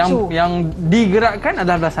pemacu. Yang digerakkan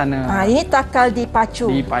adalah belah sana. Ini takal dipacu.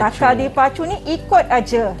 Takal dipacu ni ikut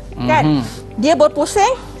aja, kan? Dia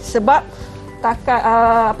berpusing sebab takal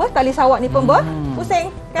tali sawat ni pun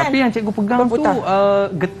berpusing, kan? Tapi yang cikgu pegang berputar. Tu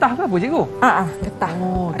getah ke apa cikgu? Getah.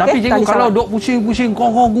 Tapi cikgu kalau duk pusing-pusing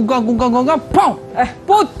gonggang, pau!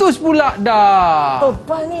 Putus pula dah.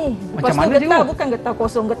 Tebal ni. Macam mana getah cikgu? Bukan getah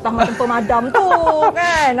kosong, getah macam pemadam tu,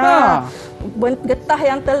 kan? Getah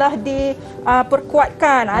yang telah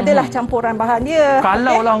diperkuatkan, adalah campuran bahan dia.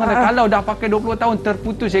 Kalau dah pakai 20 tahun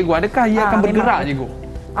terputus cikgu, adakah ia akan bergerak cikgu?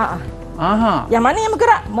 Yang mana yang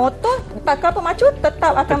bergerak? Motor, takal pemacu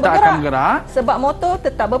tetap akan bergerak. Sebab motor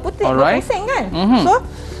tetap berpusing, kan? So,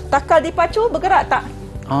 takal dipacu bergerak tak?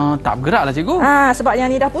 Tak bergerak lah cikgu. Sebab yang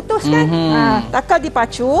ni dah putus, kan? Takal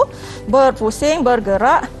dipacu berpusing,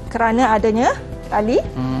 bergerak kerana adanya tali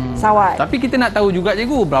sawat. Tapi kita nak tahu juga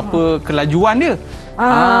cikgu, berapa kelajuan dia?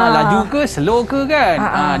 Laju ke, slow ke, kan?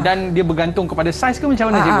 Dan dia bergantung kepada saiz ke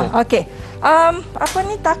macam mana cikgu? Okey.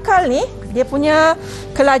 Takal ni, dia punya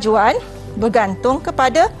kelajuan bergantung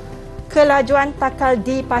kepada kelajuan takal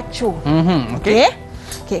dipacu. Okey.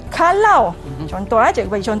 Kalau contoh cikgu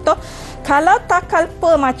bagi contoh, kalau takal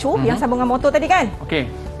pemacu yang sambungan motor tadi, kan? Okey.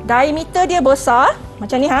 Diameter dia besar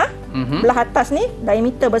macam ni, belah atas ni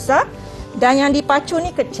diameter besar dan yang dipacu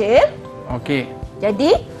ni kecil. Okey.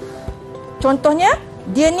 Jadi contohnya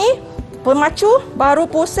dia ni pemacu baru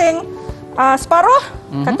pusing separuh,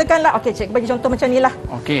 katakanlah. Okey, cikgu bagi contoh macam ni lah.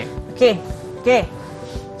 Okey.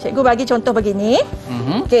 Cikgu bagi contoh begini.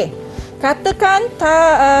 Okey. Katakan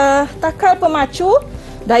takal pemacu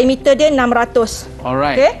diameter dia 600.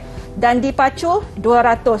 Alright. Okey. Dan dipacu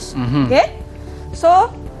 200. Okey. So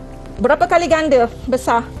berapa kali ganda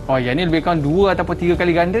besar? Yang ni lebih kurang 2 ataupun 3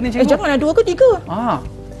 kali ganda ni cikgu. Jangan 2 ke 3?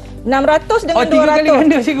 600 dengan 200. 3 kali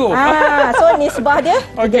ganda cikgu. So nisbah dia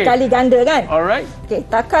 3 kali ganda, kan? Alright. Okey,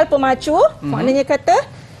 takal pemacu maknanya kata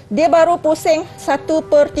dia baru pusing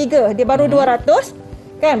 1/3. Dia baru 200,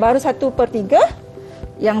 kan? Baru 1/3.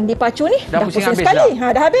 Yang dipacu ni dah pusing sekali.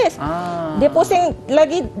 Dah habis. Dia pusing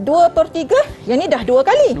lagi 2/3. Yang ni dah 2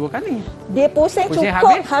 kali. Dia pusing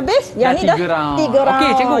cukup habis. Yang ni dah 3 round.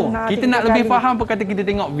 Okey cikgu, kita nak lebih faham perkata kita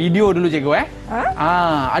tengok video dulu cikgu.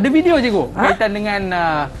 Ada video cikgu berkaitan dengan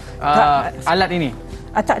alat ini?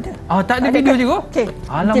 Tak ada. Tak ada video cikgu? Okey.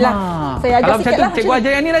 Alamak. Saya ajar kalau macam tu cikgu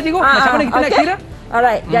ajar yang ni lah cikgu. Macam mana kita nak kira?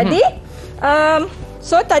 Alright. Jadi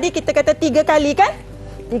so tadi kita kata 3 kali, kan?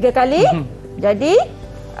 3 kali. Jadi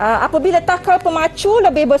apabila takal pemacu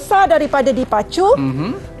lebih besar daripada dipacu,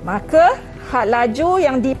 maka had laju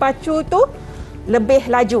yang dipacu tu lebih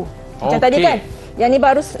laju. Macam tadi, kan? Yang ni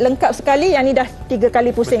baru lengkap sekali, yang ni dah 3 kali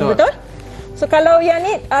pusing, betul? So kalau yang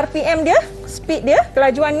ni RPM dia, speed dia,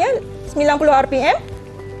 kelajuannya 90 RPM,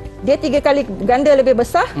 dia 3 kali ganda lebih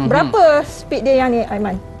besar. Berapa speed dia yang ni,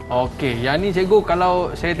 Aiman? Okey, yang ni cikgu kalau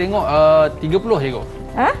saya tengok 30 cikgu.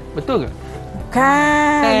 Betul ke?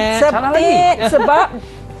 Kan, speed sebab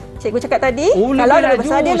cikgu cakap tadi, kalau lebih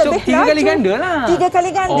besar dia lebih laju. 3 kali ganda lah. 3 kali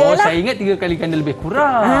ganda lah. Saya ingat 3 kali ganda lebih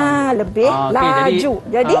kurang. Lebih laju.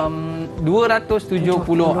 Jadi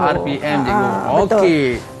 270 RPM cikgu.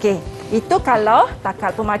 Okey. Itu kalau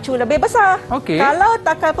takal pemacu lebih besar. Kalau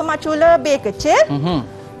takal pemacu lebih kecil,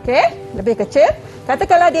 lebih kecil,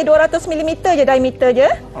 katakanlah dia 200 mm je diameter je.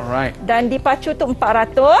 Alright. Dan dipacu tu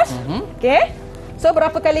 400. So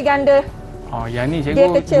berapa kali ganda? Yang ni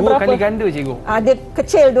cikgu 2 kali ganda cikgu. Dia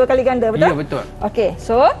kecil 2 kali ganda, betul? Ya, betul. Okey,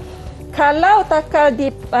 so kalau takal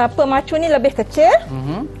di pemacu ni lebih kecil,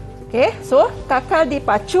 so takal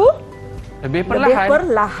dipacu Lebih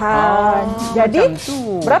perlahan. Jadi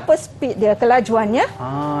berapa speed dia, kelajuannya?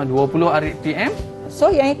 20 RPM. So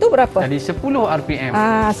yang itu berapa? Jadi 10 RPM.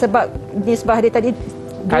 Sebab nisbah dia tadi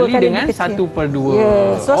kali dengan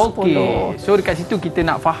 1/2. So Okey. So dekat situ kita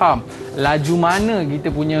nak faham laju mana kita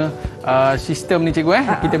punya sistem ni cikgu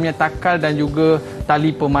kita punya takal dan juga tali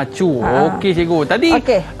pemacu. Okey cikgu. Tadi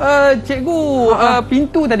cikgu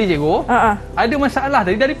pintu tadi cikgu ada masalah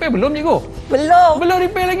tadi. Dah repair belum cikgu? Belum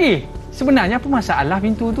repair lagi. Sebenarnya apa masalah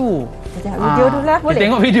pintu tu? Kita tengok video dulu lah, boleh? Kita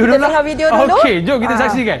tengok video dulu. Kita tengok video dulu. Okey, jom kita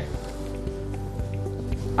saksikan.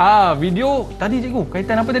 Video tadi cikgu,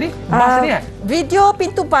 kaitan apa tadi? Bas tadi kan? Video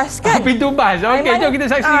pintu bas kan? Pintu bas. Okey, jom kita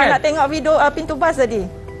saksikan. Nak tengok video pintu bas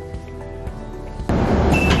tadi.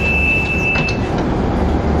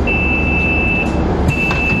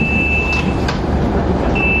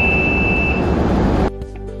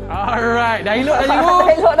 Alright, dah elok dah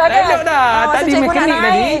cikgu. Dah elok dah. Tadi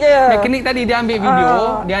mekanik tadi dia ambil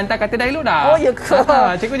video, dia hantar kata dah elok dah. Oh ya ke?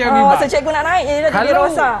 Cikgu jangan bimbang. Masa cikgu nak naik je dia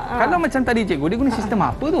rosak. Kalau macam tadi cikgu, dia guna sistem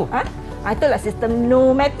apa tu? Itulah sistem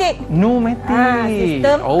pneumatik.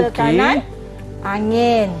 Sistem tekanan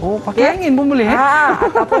angin. Oh, pakai angin pun boleh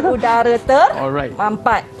ataupun udara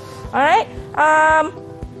termampat. Alright.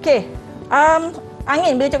 Okey.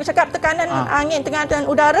 Angin, bila cikgu cakap tekanan angin, tekanan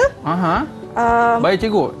udara. Baik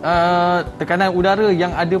cikgu, tekanan udara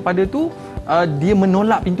yang ada pada tu dia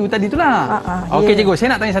menolak pintu tadi tu lah. Okey cikgu,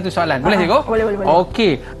 saya nak tanya satu soalan. Boleh cikgu? Boleh.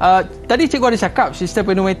 Okey, tadi cikgu ada cakap sistem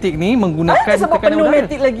pneumatik ni menggunakan tekanan udara.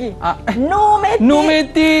 Pneumatik lagi.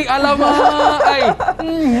 Pneumatik. Alamak.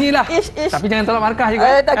 Inilah. Tapi jangan tolak markah cikgu.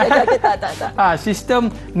 Tak.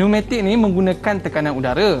 Sistem pneumatik ni menggunakan tekanan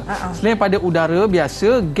udara. Selain pada udara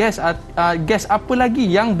biasa, gas apa lagi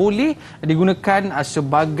yang boleh digunakan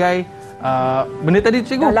sebagai benda tadi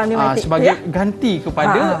cikgu sebagai ganti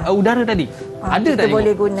kepada udara tadi? Ada tak cikgu? Kita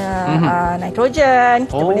boleh guna nitrogen,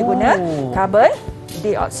 kita boleh guna karbon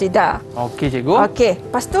dioksida. Okey cikgu. Okey,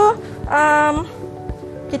 lepas tu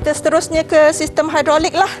kita seterusnya ke sistem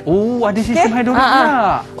hidrolik lah. Oh, ada sistem hidrolik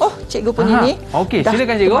pula. Oh, cikgu punya ni. Okey,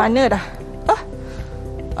 silakan cikgu. Mana dah?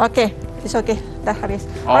 Okey, it's okay. Dah habis.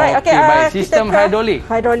 Alright, okey. Baik, sistem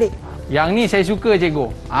hidrolik. Yang ni saya suka cikgu.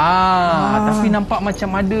 Tapi nampak macam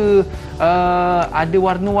ada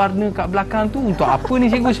warna-warna kat belakang tu. Untuk apa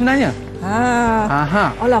ni cikgu sebenarnya?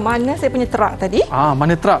 Alah, mana saya punya truk tadi?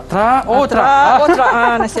 Mana truk? Oh, truk.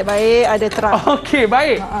 Nasib baik ada truk. Okey,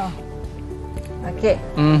 baik. Okey.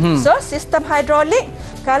 So, sistem hidrolik,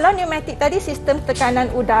 kalau pneumatik tadi sistem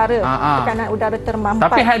tekanan udara. Tekanan udara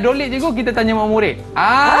termampat. Tapi hidrolik cikgu kita tanya mak murid.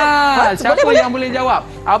 Siapa yang boleh jawab?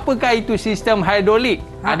 Apakah itu sistem hidrolik?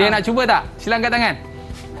 Ada yang nak cuba tak? Sila angkat tangan.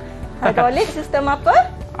 Hidrolik sistem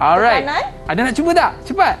apa? Alright. Tekanan. Ada nak cuba tak?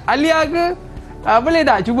 Cepat. Alia ke? Boleh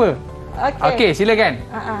tak cuba? Okey, silakan.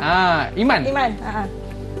 Iman.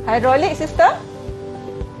 Hidrolik sistem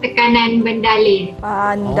tekanan bendalin.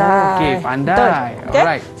 Pandai. Okey, pandai.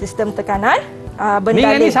 Alright. Sistem tekanan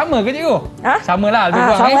bendalin. Ni sama ke cikgu? Samalah lebih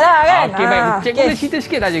kurang. Samalah kan. Okey, baik. Cikgu boleh cerita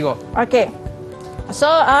sikit tak cikgu? Okey. So,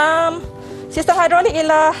 sistem hidrolik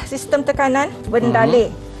ialah sistem tekanan bendalin.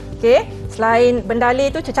 Okey, selain bendalin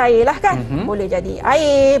tu cecair lah kan. Boleh jadi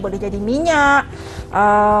air, boleh jadi minyak,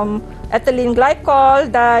 ethylene glycol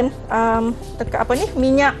dan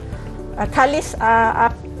minyak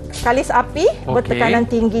kalis api bertekanan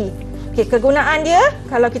tinggi. Okey, kegunaan dia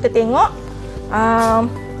kalau kita tengok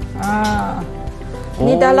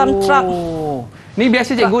ni dalam truk. Ni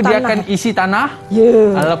biasa cikgu dia akan isi tanah.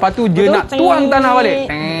 Lepas tu dia nak tuang tanah balik.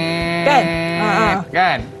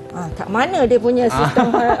 Kan? Kat mana dia punya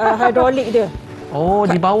sistem hidrolik dia? Oh,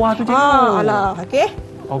 di bawah tu cikgu. Alah, okey.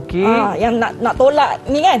 Yang nak tolak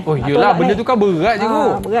ni kan? Oh, iyalah benda tu kan berat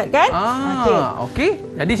cikgu. Berat kan? Okey.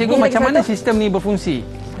 Jadi cikgu ni macam mana sistem ni berfungsi?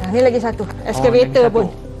 Ni lagi satu. Excavator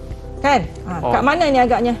pun. Kan? Kat mana ni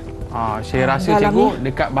agaknya? Saya rasa cikgu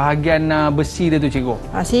dekat bahagian besi dia tu cikgu.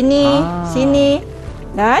 Sini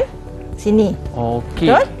dan sini.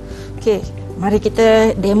 Okey. Betul? Okey. Mari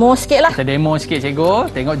kita demo sikit lah. Kita demo sikit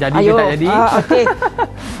cikgu. Tengok jadi ke tak jadi. Okey.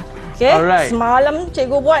 Okey. Semalam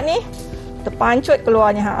cikgu buat ni terpancut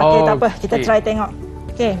keluarnya. Okey, tak apa. Kita try tengok.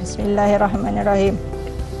 Okey. Bismillahirrahmanirrahim.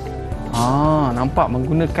 Nampak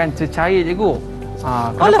menggunakan cecair cikgu.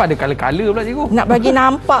 Kenapa ada color-color pula cikgu? Nak bagi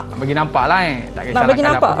nampak. Bagi nampak lah tak kisah nak bagi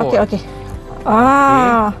nampak. Okey.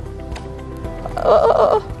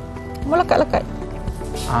 Melekat-lekat.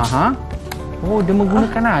 Oh, dia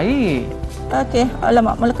menggunakan air. Okey.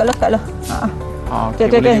 Alamak, melekat-lekat lah. Okey,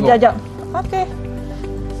 jap. Okey.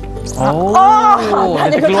 Dah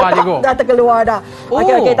terkeluar cikgu. Dah terkeluar dah.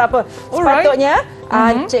 Okey, tak apa. Sepatutnya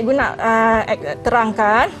cikgu nak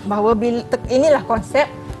terangkan bahawa inilah konsep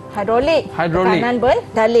Hidrolik. Tekanan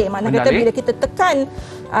bendalir. Maknanya kata bila kita tekan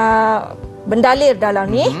bendalir dalam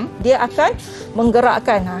ni, dia akan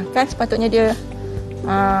menggerakkan. Kan sepatutnya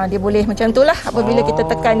dia boleh macam itulah apabila kita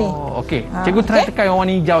tekan ni. Okey. Cikgu try tekan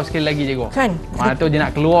warna hijau sekali lagi, cikgu. Kan? Mana tahu dia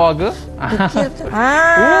nak keluar ke?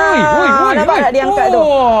 Nampak tak dia angkat tu?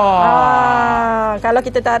 Kalau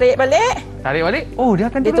kita tarik balik. Dia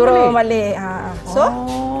akan turun balik. So,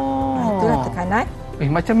 itulah tekanan.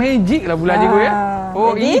 Macam magic lah pula cikgu ya.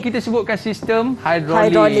 Ini kita sebutkan sistem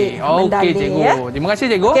hidrolik. Okey cikgu. Ya? Terima kasih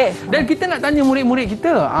cikgu. Dan kita nak tanya murid-murid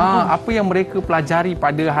kita apa yang mereka pelajari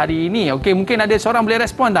pada hari ini. Okey, mungkin ada seorang boleh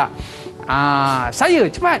respon tak? Saya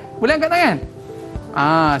cepat. Boleh angkat tangan?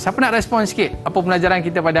 Siapa nak respon sikit apa pelajaran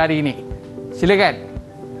kita pada hari ini? Silakan.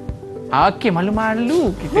 Okey, malu-malu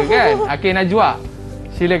kita kan. Okey, Najwa.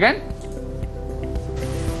 Silakan.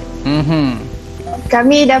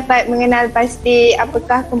 Kami dapat mengenal pasti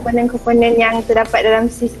apakah komponen-komponen yang terdapat dalam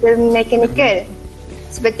sistem mekanikal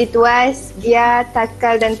seperti tuas, gear,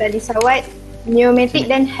 takal dan tali sawat, pneumatik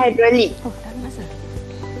dan hidrolik.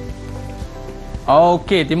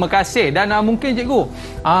 Okey, terima kasih. Dan mungkin cikgu,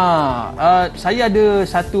 saya ada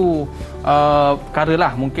satu perkara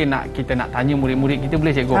lah mungkin kita nak tanya murid-murid kita,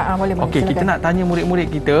 boleh cikgu? Boleh. Okey, kita nak tanya murid-murid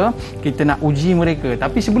kita nak uji mereka.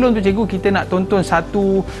 Tapi sebelum tu cikgu, kita nak tonton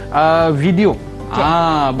satu video.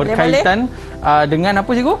 Berkaitan dengan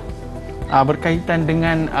apa cikgu? Berkaitan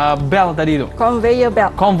dengan bel tadi tu. Conveyor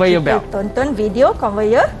belt. Belt. Tonton video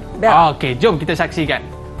conveyor belt. Okey, jom kita saksikan.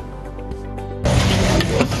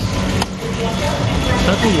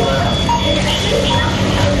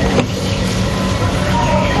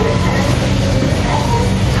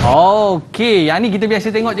 Okey, yang ni kita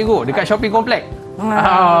biasa tengok cikgu dekat shopping komplek.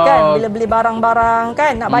 Kan bila beli barang-barang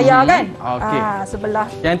kan nak bayar kan. Sebelah.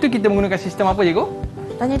 Yang tu kita menggunakan sistem apa cikgu?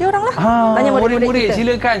 Tanya dia orang lah. Tanya murid-murid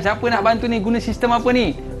silakan. Siapa nak bantu ni guna sistem apa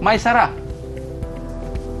ni? Mai Sarah.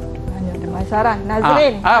 Mana ada Mai Sarah?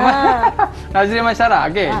 Nazrin. Nazrin Mai Sarah.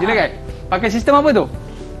 Okey, silakan. Pakai sistem apa tu?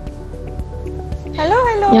 Hello.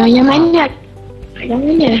 Yang mana?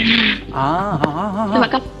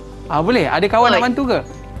 Boleh. Ada kawan nak bantu ke?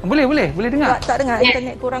 Boleh dengar. Tak dengar,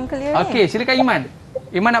 internet kurang clear ni. Okey, silakan Iman.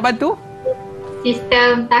 Iman nak bantu?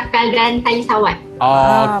 Sistem takal dan tali sawat.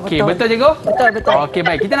 Okey, betul cikgu? Betul. Okey,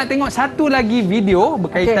 baik. Kita nak tengok satu lagi video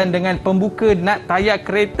berkaitan dengan pembuka nut tayar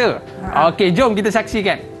kereta. Okey, jom kita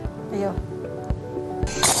saksikan. Ayo.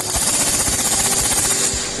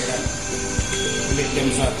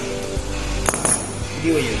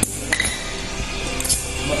 Video je.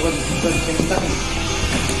 Buat kita tentang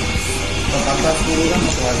Bapak turun kan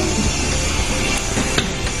satu hari.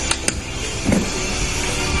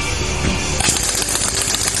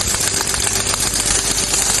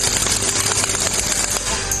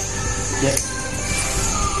 Ya.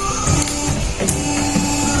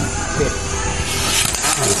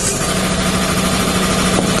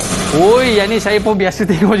 Yang ni saya pun biasa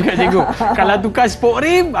tengok juga cikgu. Kalau tukar spok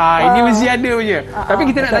rim, ini mesti ada punya. Tapi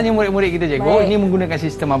kita nak tanya murid-murid kita cikgu, ini menggunakan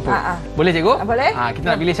sistem apa? Boleh cikgu? Boleh.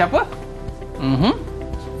 Kita nak pilih siapa?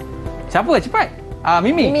 Siapa? Cepat.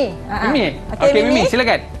 Mimi. Okey, Mimi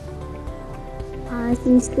silakan.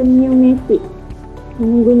 Sistem pneumatik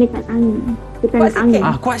menggunakan angin. Tekanan angin.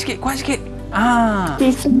 Kuat sikit.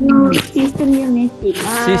 Sistem pneumatik.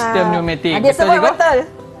 Sistem pneumatik. Dia sebut betul.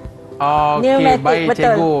 Okey, baik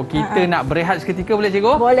cikgu. Kita nak berehat seketika, boleh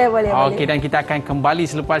cikgu? Boleh. Okey, dan kita akan kembali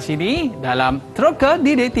selepas ini dalam Troka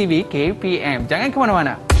Didik TV KPM. Jangan ke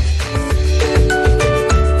mana-mana.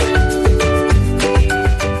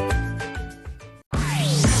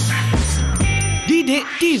 Didik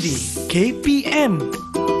TV KPM.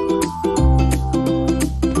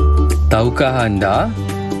 Tahukah anda?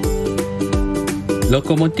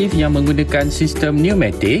 Lokomotif yang menggunakan sistem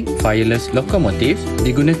pneumatik, fireless lokomotif,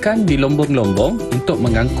 digunakan di lombong-lombong untuk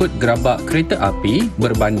mengangkut gerabak kereta api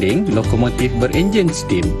berbanding lokomotif berenjin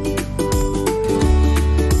steam.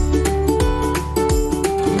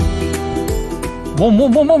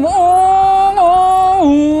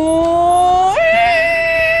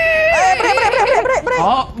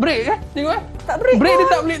 Break cikgu Tak break. Break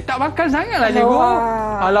dia tak makan sangatlah cikgu.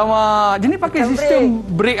 Alamak, jenis pakai sistem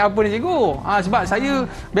break apa ni cikgu? Sebab saya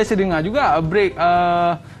biasa dengar juga break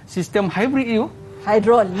sistem hybrid tu.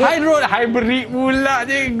 Hybrid pula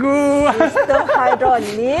cikgu. Sistem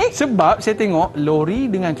hidrolik. Sebab saya tengok lori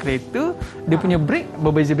dengan kereta dia punya brake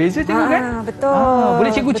berbeza-beza cikgu kan? Betul.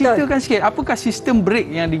 Boleh cikgu ceritakan sikit apakah sistem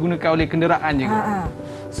brake yang digunakan oleh kenderaan cikgu?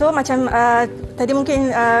 So macam tadi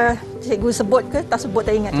mungkin cikgu sebut ke tak sebut,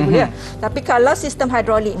 tak ingat cikgu ya. Tapi kalau sistem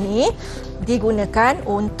hidrolik ni digunakan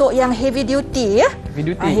untuk yang heavy duty ya.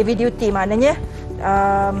 Heavy duty maknanya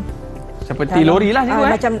Seperti lori lah cikgu.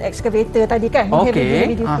 Macam excavator tadi kan.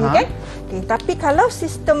 Heavy duty kan. Okay. Tapi kalau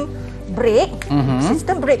sistem brake,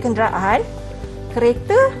 sistem brake kenderaan,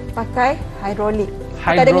 kereta pakai hidrolik.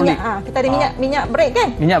 Kita ada minyak, kita ada minyak brake kan?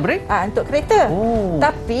 Minyak brake? Untuk kereta.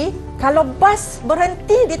 Tapi kalau bas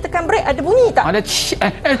berhenti dia tekan brake ada bunyi tak? Ada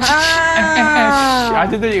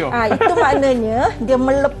itu cikgu. Itu maknanya dia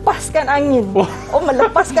melepaskan angin.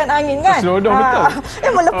 Melepaskan angin kan? Serodong betul.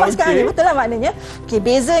 Melepaskan angin betul lah maknanya. Okey,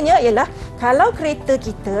 bezanya ialah kalau kereta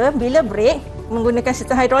kita bila brake menggunakan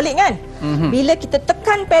sistem hidrolik kan. Bila kita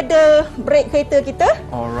tekan pedal brake kereta kita,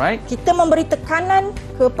 kita memberi tekanan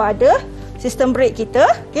kepada sistem brake kita,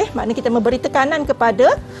 okey, maknanya kita memberi tekanan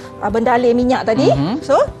kepada benda alir minyak tadi.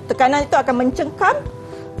 So, tekanan itu akan mencengkam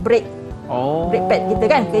brake. Brake pad kita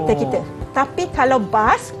kan, kereta kita. Tapi kalau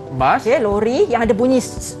bas, okey, lori yang ada bunyi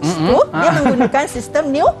itu, dia menggunakan sistem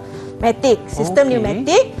pneumatik. Sistem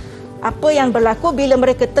pneumatik, apa yang berlaku bila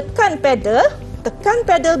mereka tekan pedal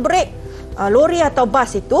brake lori atau bas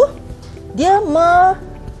itu, dia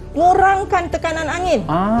mengurangkan tekanan angin.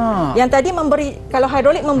 Yang tadi kalau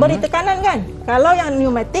hidrolik memberi tekanan kan. Kalau yang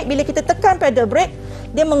pneumatik, bila kita tekan pedal brake,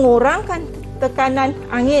 dia mengurangkan tekanan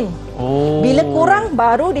angin. Bila kurang,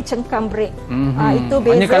 baru dicengkam brake. Itu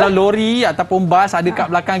beza. Maknanya kalau lori ataupun bas ada kat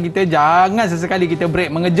belakang kita, jangan sesekali kita brake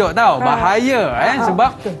mengejut tau. Bahaya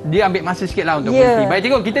sebab dia ambil masa sikit lah untuk berhenti. Baik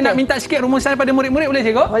cikgu, kita nak minta sikit rumusan pada murid-murid boleh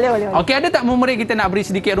cikgu? Boleh. Okey, ada tak murid kita nak beri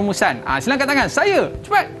sedikit rumusan? Silakan angkat tangan. Saya,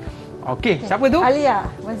 cepat. Okey, siapa tu? Alia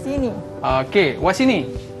Wazini. Okey, Wasini.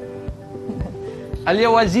 Alia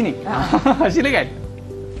Wazini. Silakan.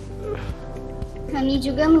 Kami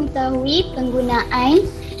juga mengetahui penggunaan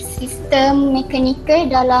sistem mekanikal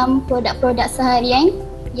dalam produk-produk seharian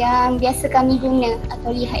yang biasa kami guna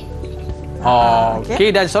atau lihat.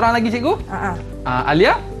 Okey, dan seorang lagi cikgu?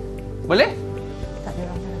 Alia? Boleh? Tak ada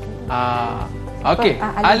orang. Okey,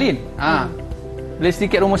 Alin. Boleh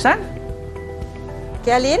sedikit rumusan?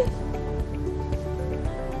 Okey, Alin.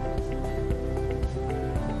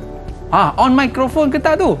 On mikrofon ke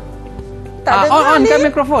tak tu? Tak ada on kan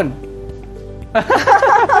mikrofon.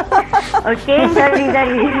 Okey, sorry.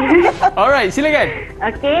 Alright, silakan.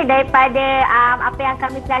 Okey, daripada apa yang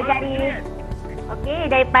kami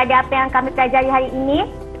pelajari hari ini,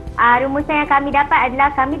 rumusan yang kami dapat adalah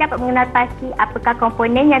kami dapat mengenal pasti apakah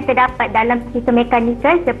komponen yang terdapat dalam sistem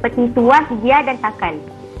mekanikal seperti tuas, gear dan takal.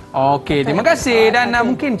 Okey, terima kasih. Dan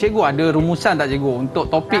mungkin cikgu ada rumusan tak cikgu untuk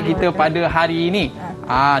topik kita pada hari ini?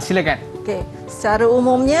 Silakan. Okey, secara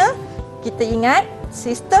umumnya kita ingat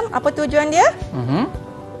sistem apa tujuan dia?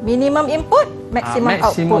 Minimum input,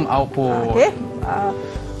 maximum output. Okey.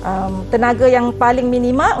 Tenaga yang paling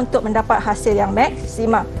minima untuk mendapat hasil yang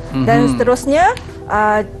maksima. Dan seterusnya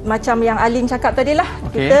macam yang Alin cakap tadilah,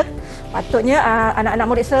 kita patutnya anak-anak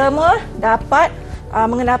murid semua dapat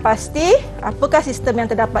mengenal pasti apakah sistem yang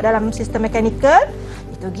terdapat dalam sistem mekanikal.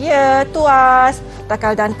 Itu gear, tuas,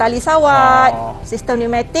 takal dan tali sawat, sistem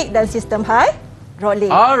pneumatik dan sistem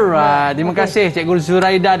hidrolik. Alright, terima kasih Cikgu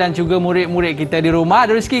Zuraida dan juga murid-murid kita di rumah.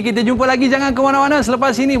 Ada rezeki kita jumpa lagi, jangan ke mana-mana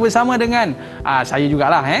selepas ini bersama dengan saya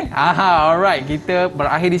jugalah alright, kita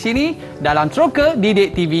berakhir di sini dalam Troka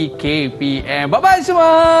Didik TV KPM. Bye-bye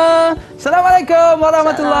semua. Assalamualaikum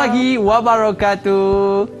warahmatullahi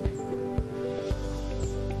wabarakatuh.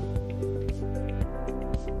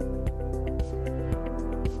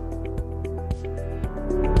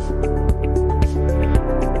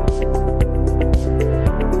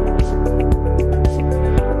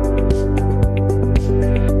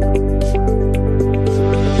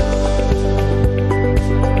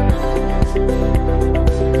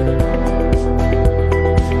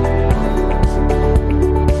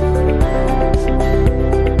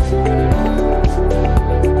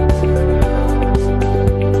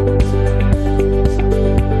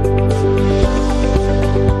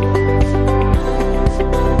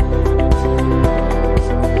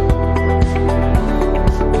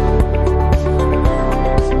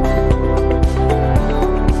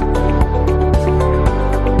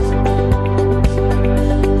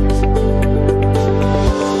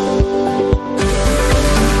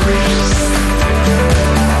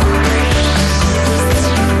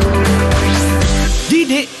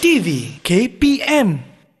 Didik TV KPM.